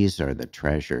 These are the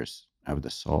treasures of the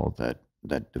soul that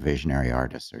the visionary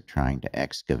artists are trying to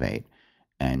excavate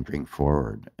and bring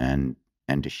forward and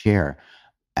to share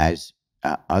as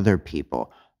other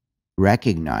people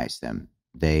recognize them.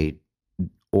 It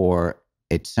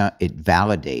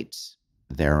validates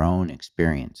their own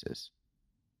experiences.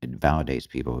 It validates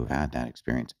people who've had that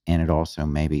experience, and it also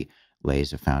maybe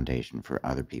lays a foundation for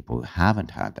other people who haven't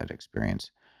had that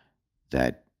experience,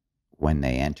 that when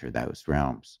they enter those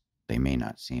realms, they may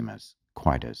not seem as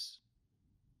quite as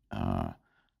quite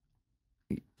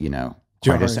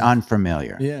as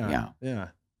unfamiliar. Yeah.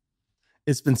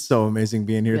 It's been so amazing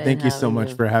being here. Great Thank you so having much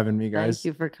you. for having me, guys. Thank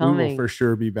you for We coming. will for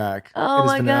sure be back. Oh It has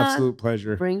my been an God. absolute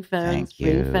pleasure. Bring friends, Thank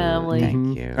bring you. family.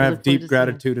 Thank you. I have look forward to deep seeing-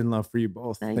 gratitude and love for you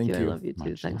both. Thank you. I you. love you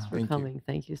too. Much Thanks love. for Thank you. coming.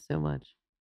 Thank you so much.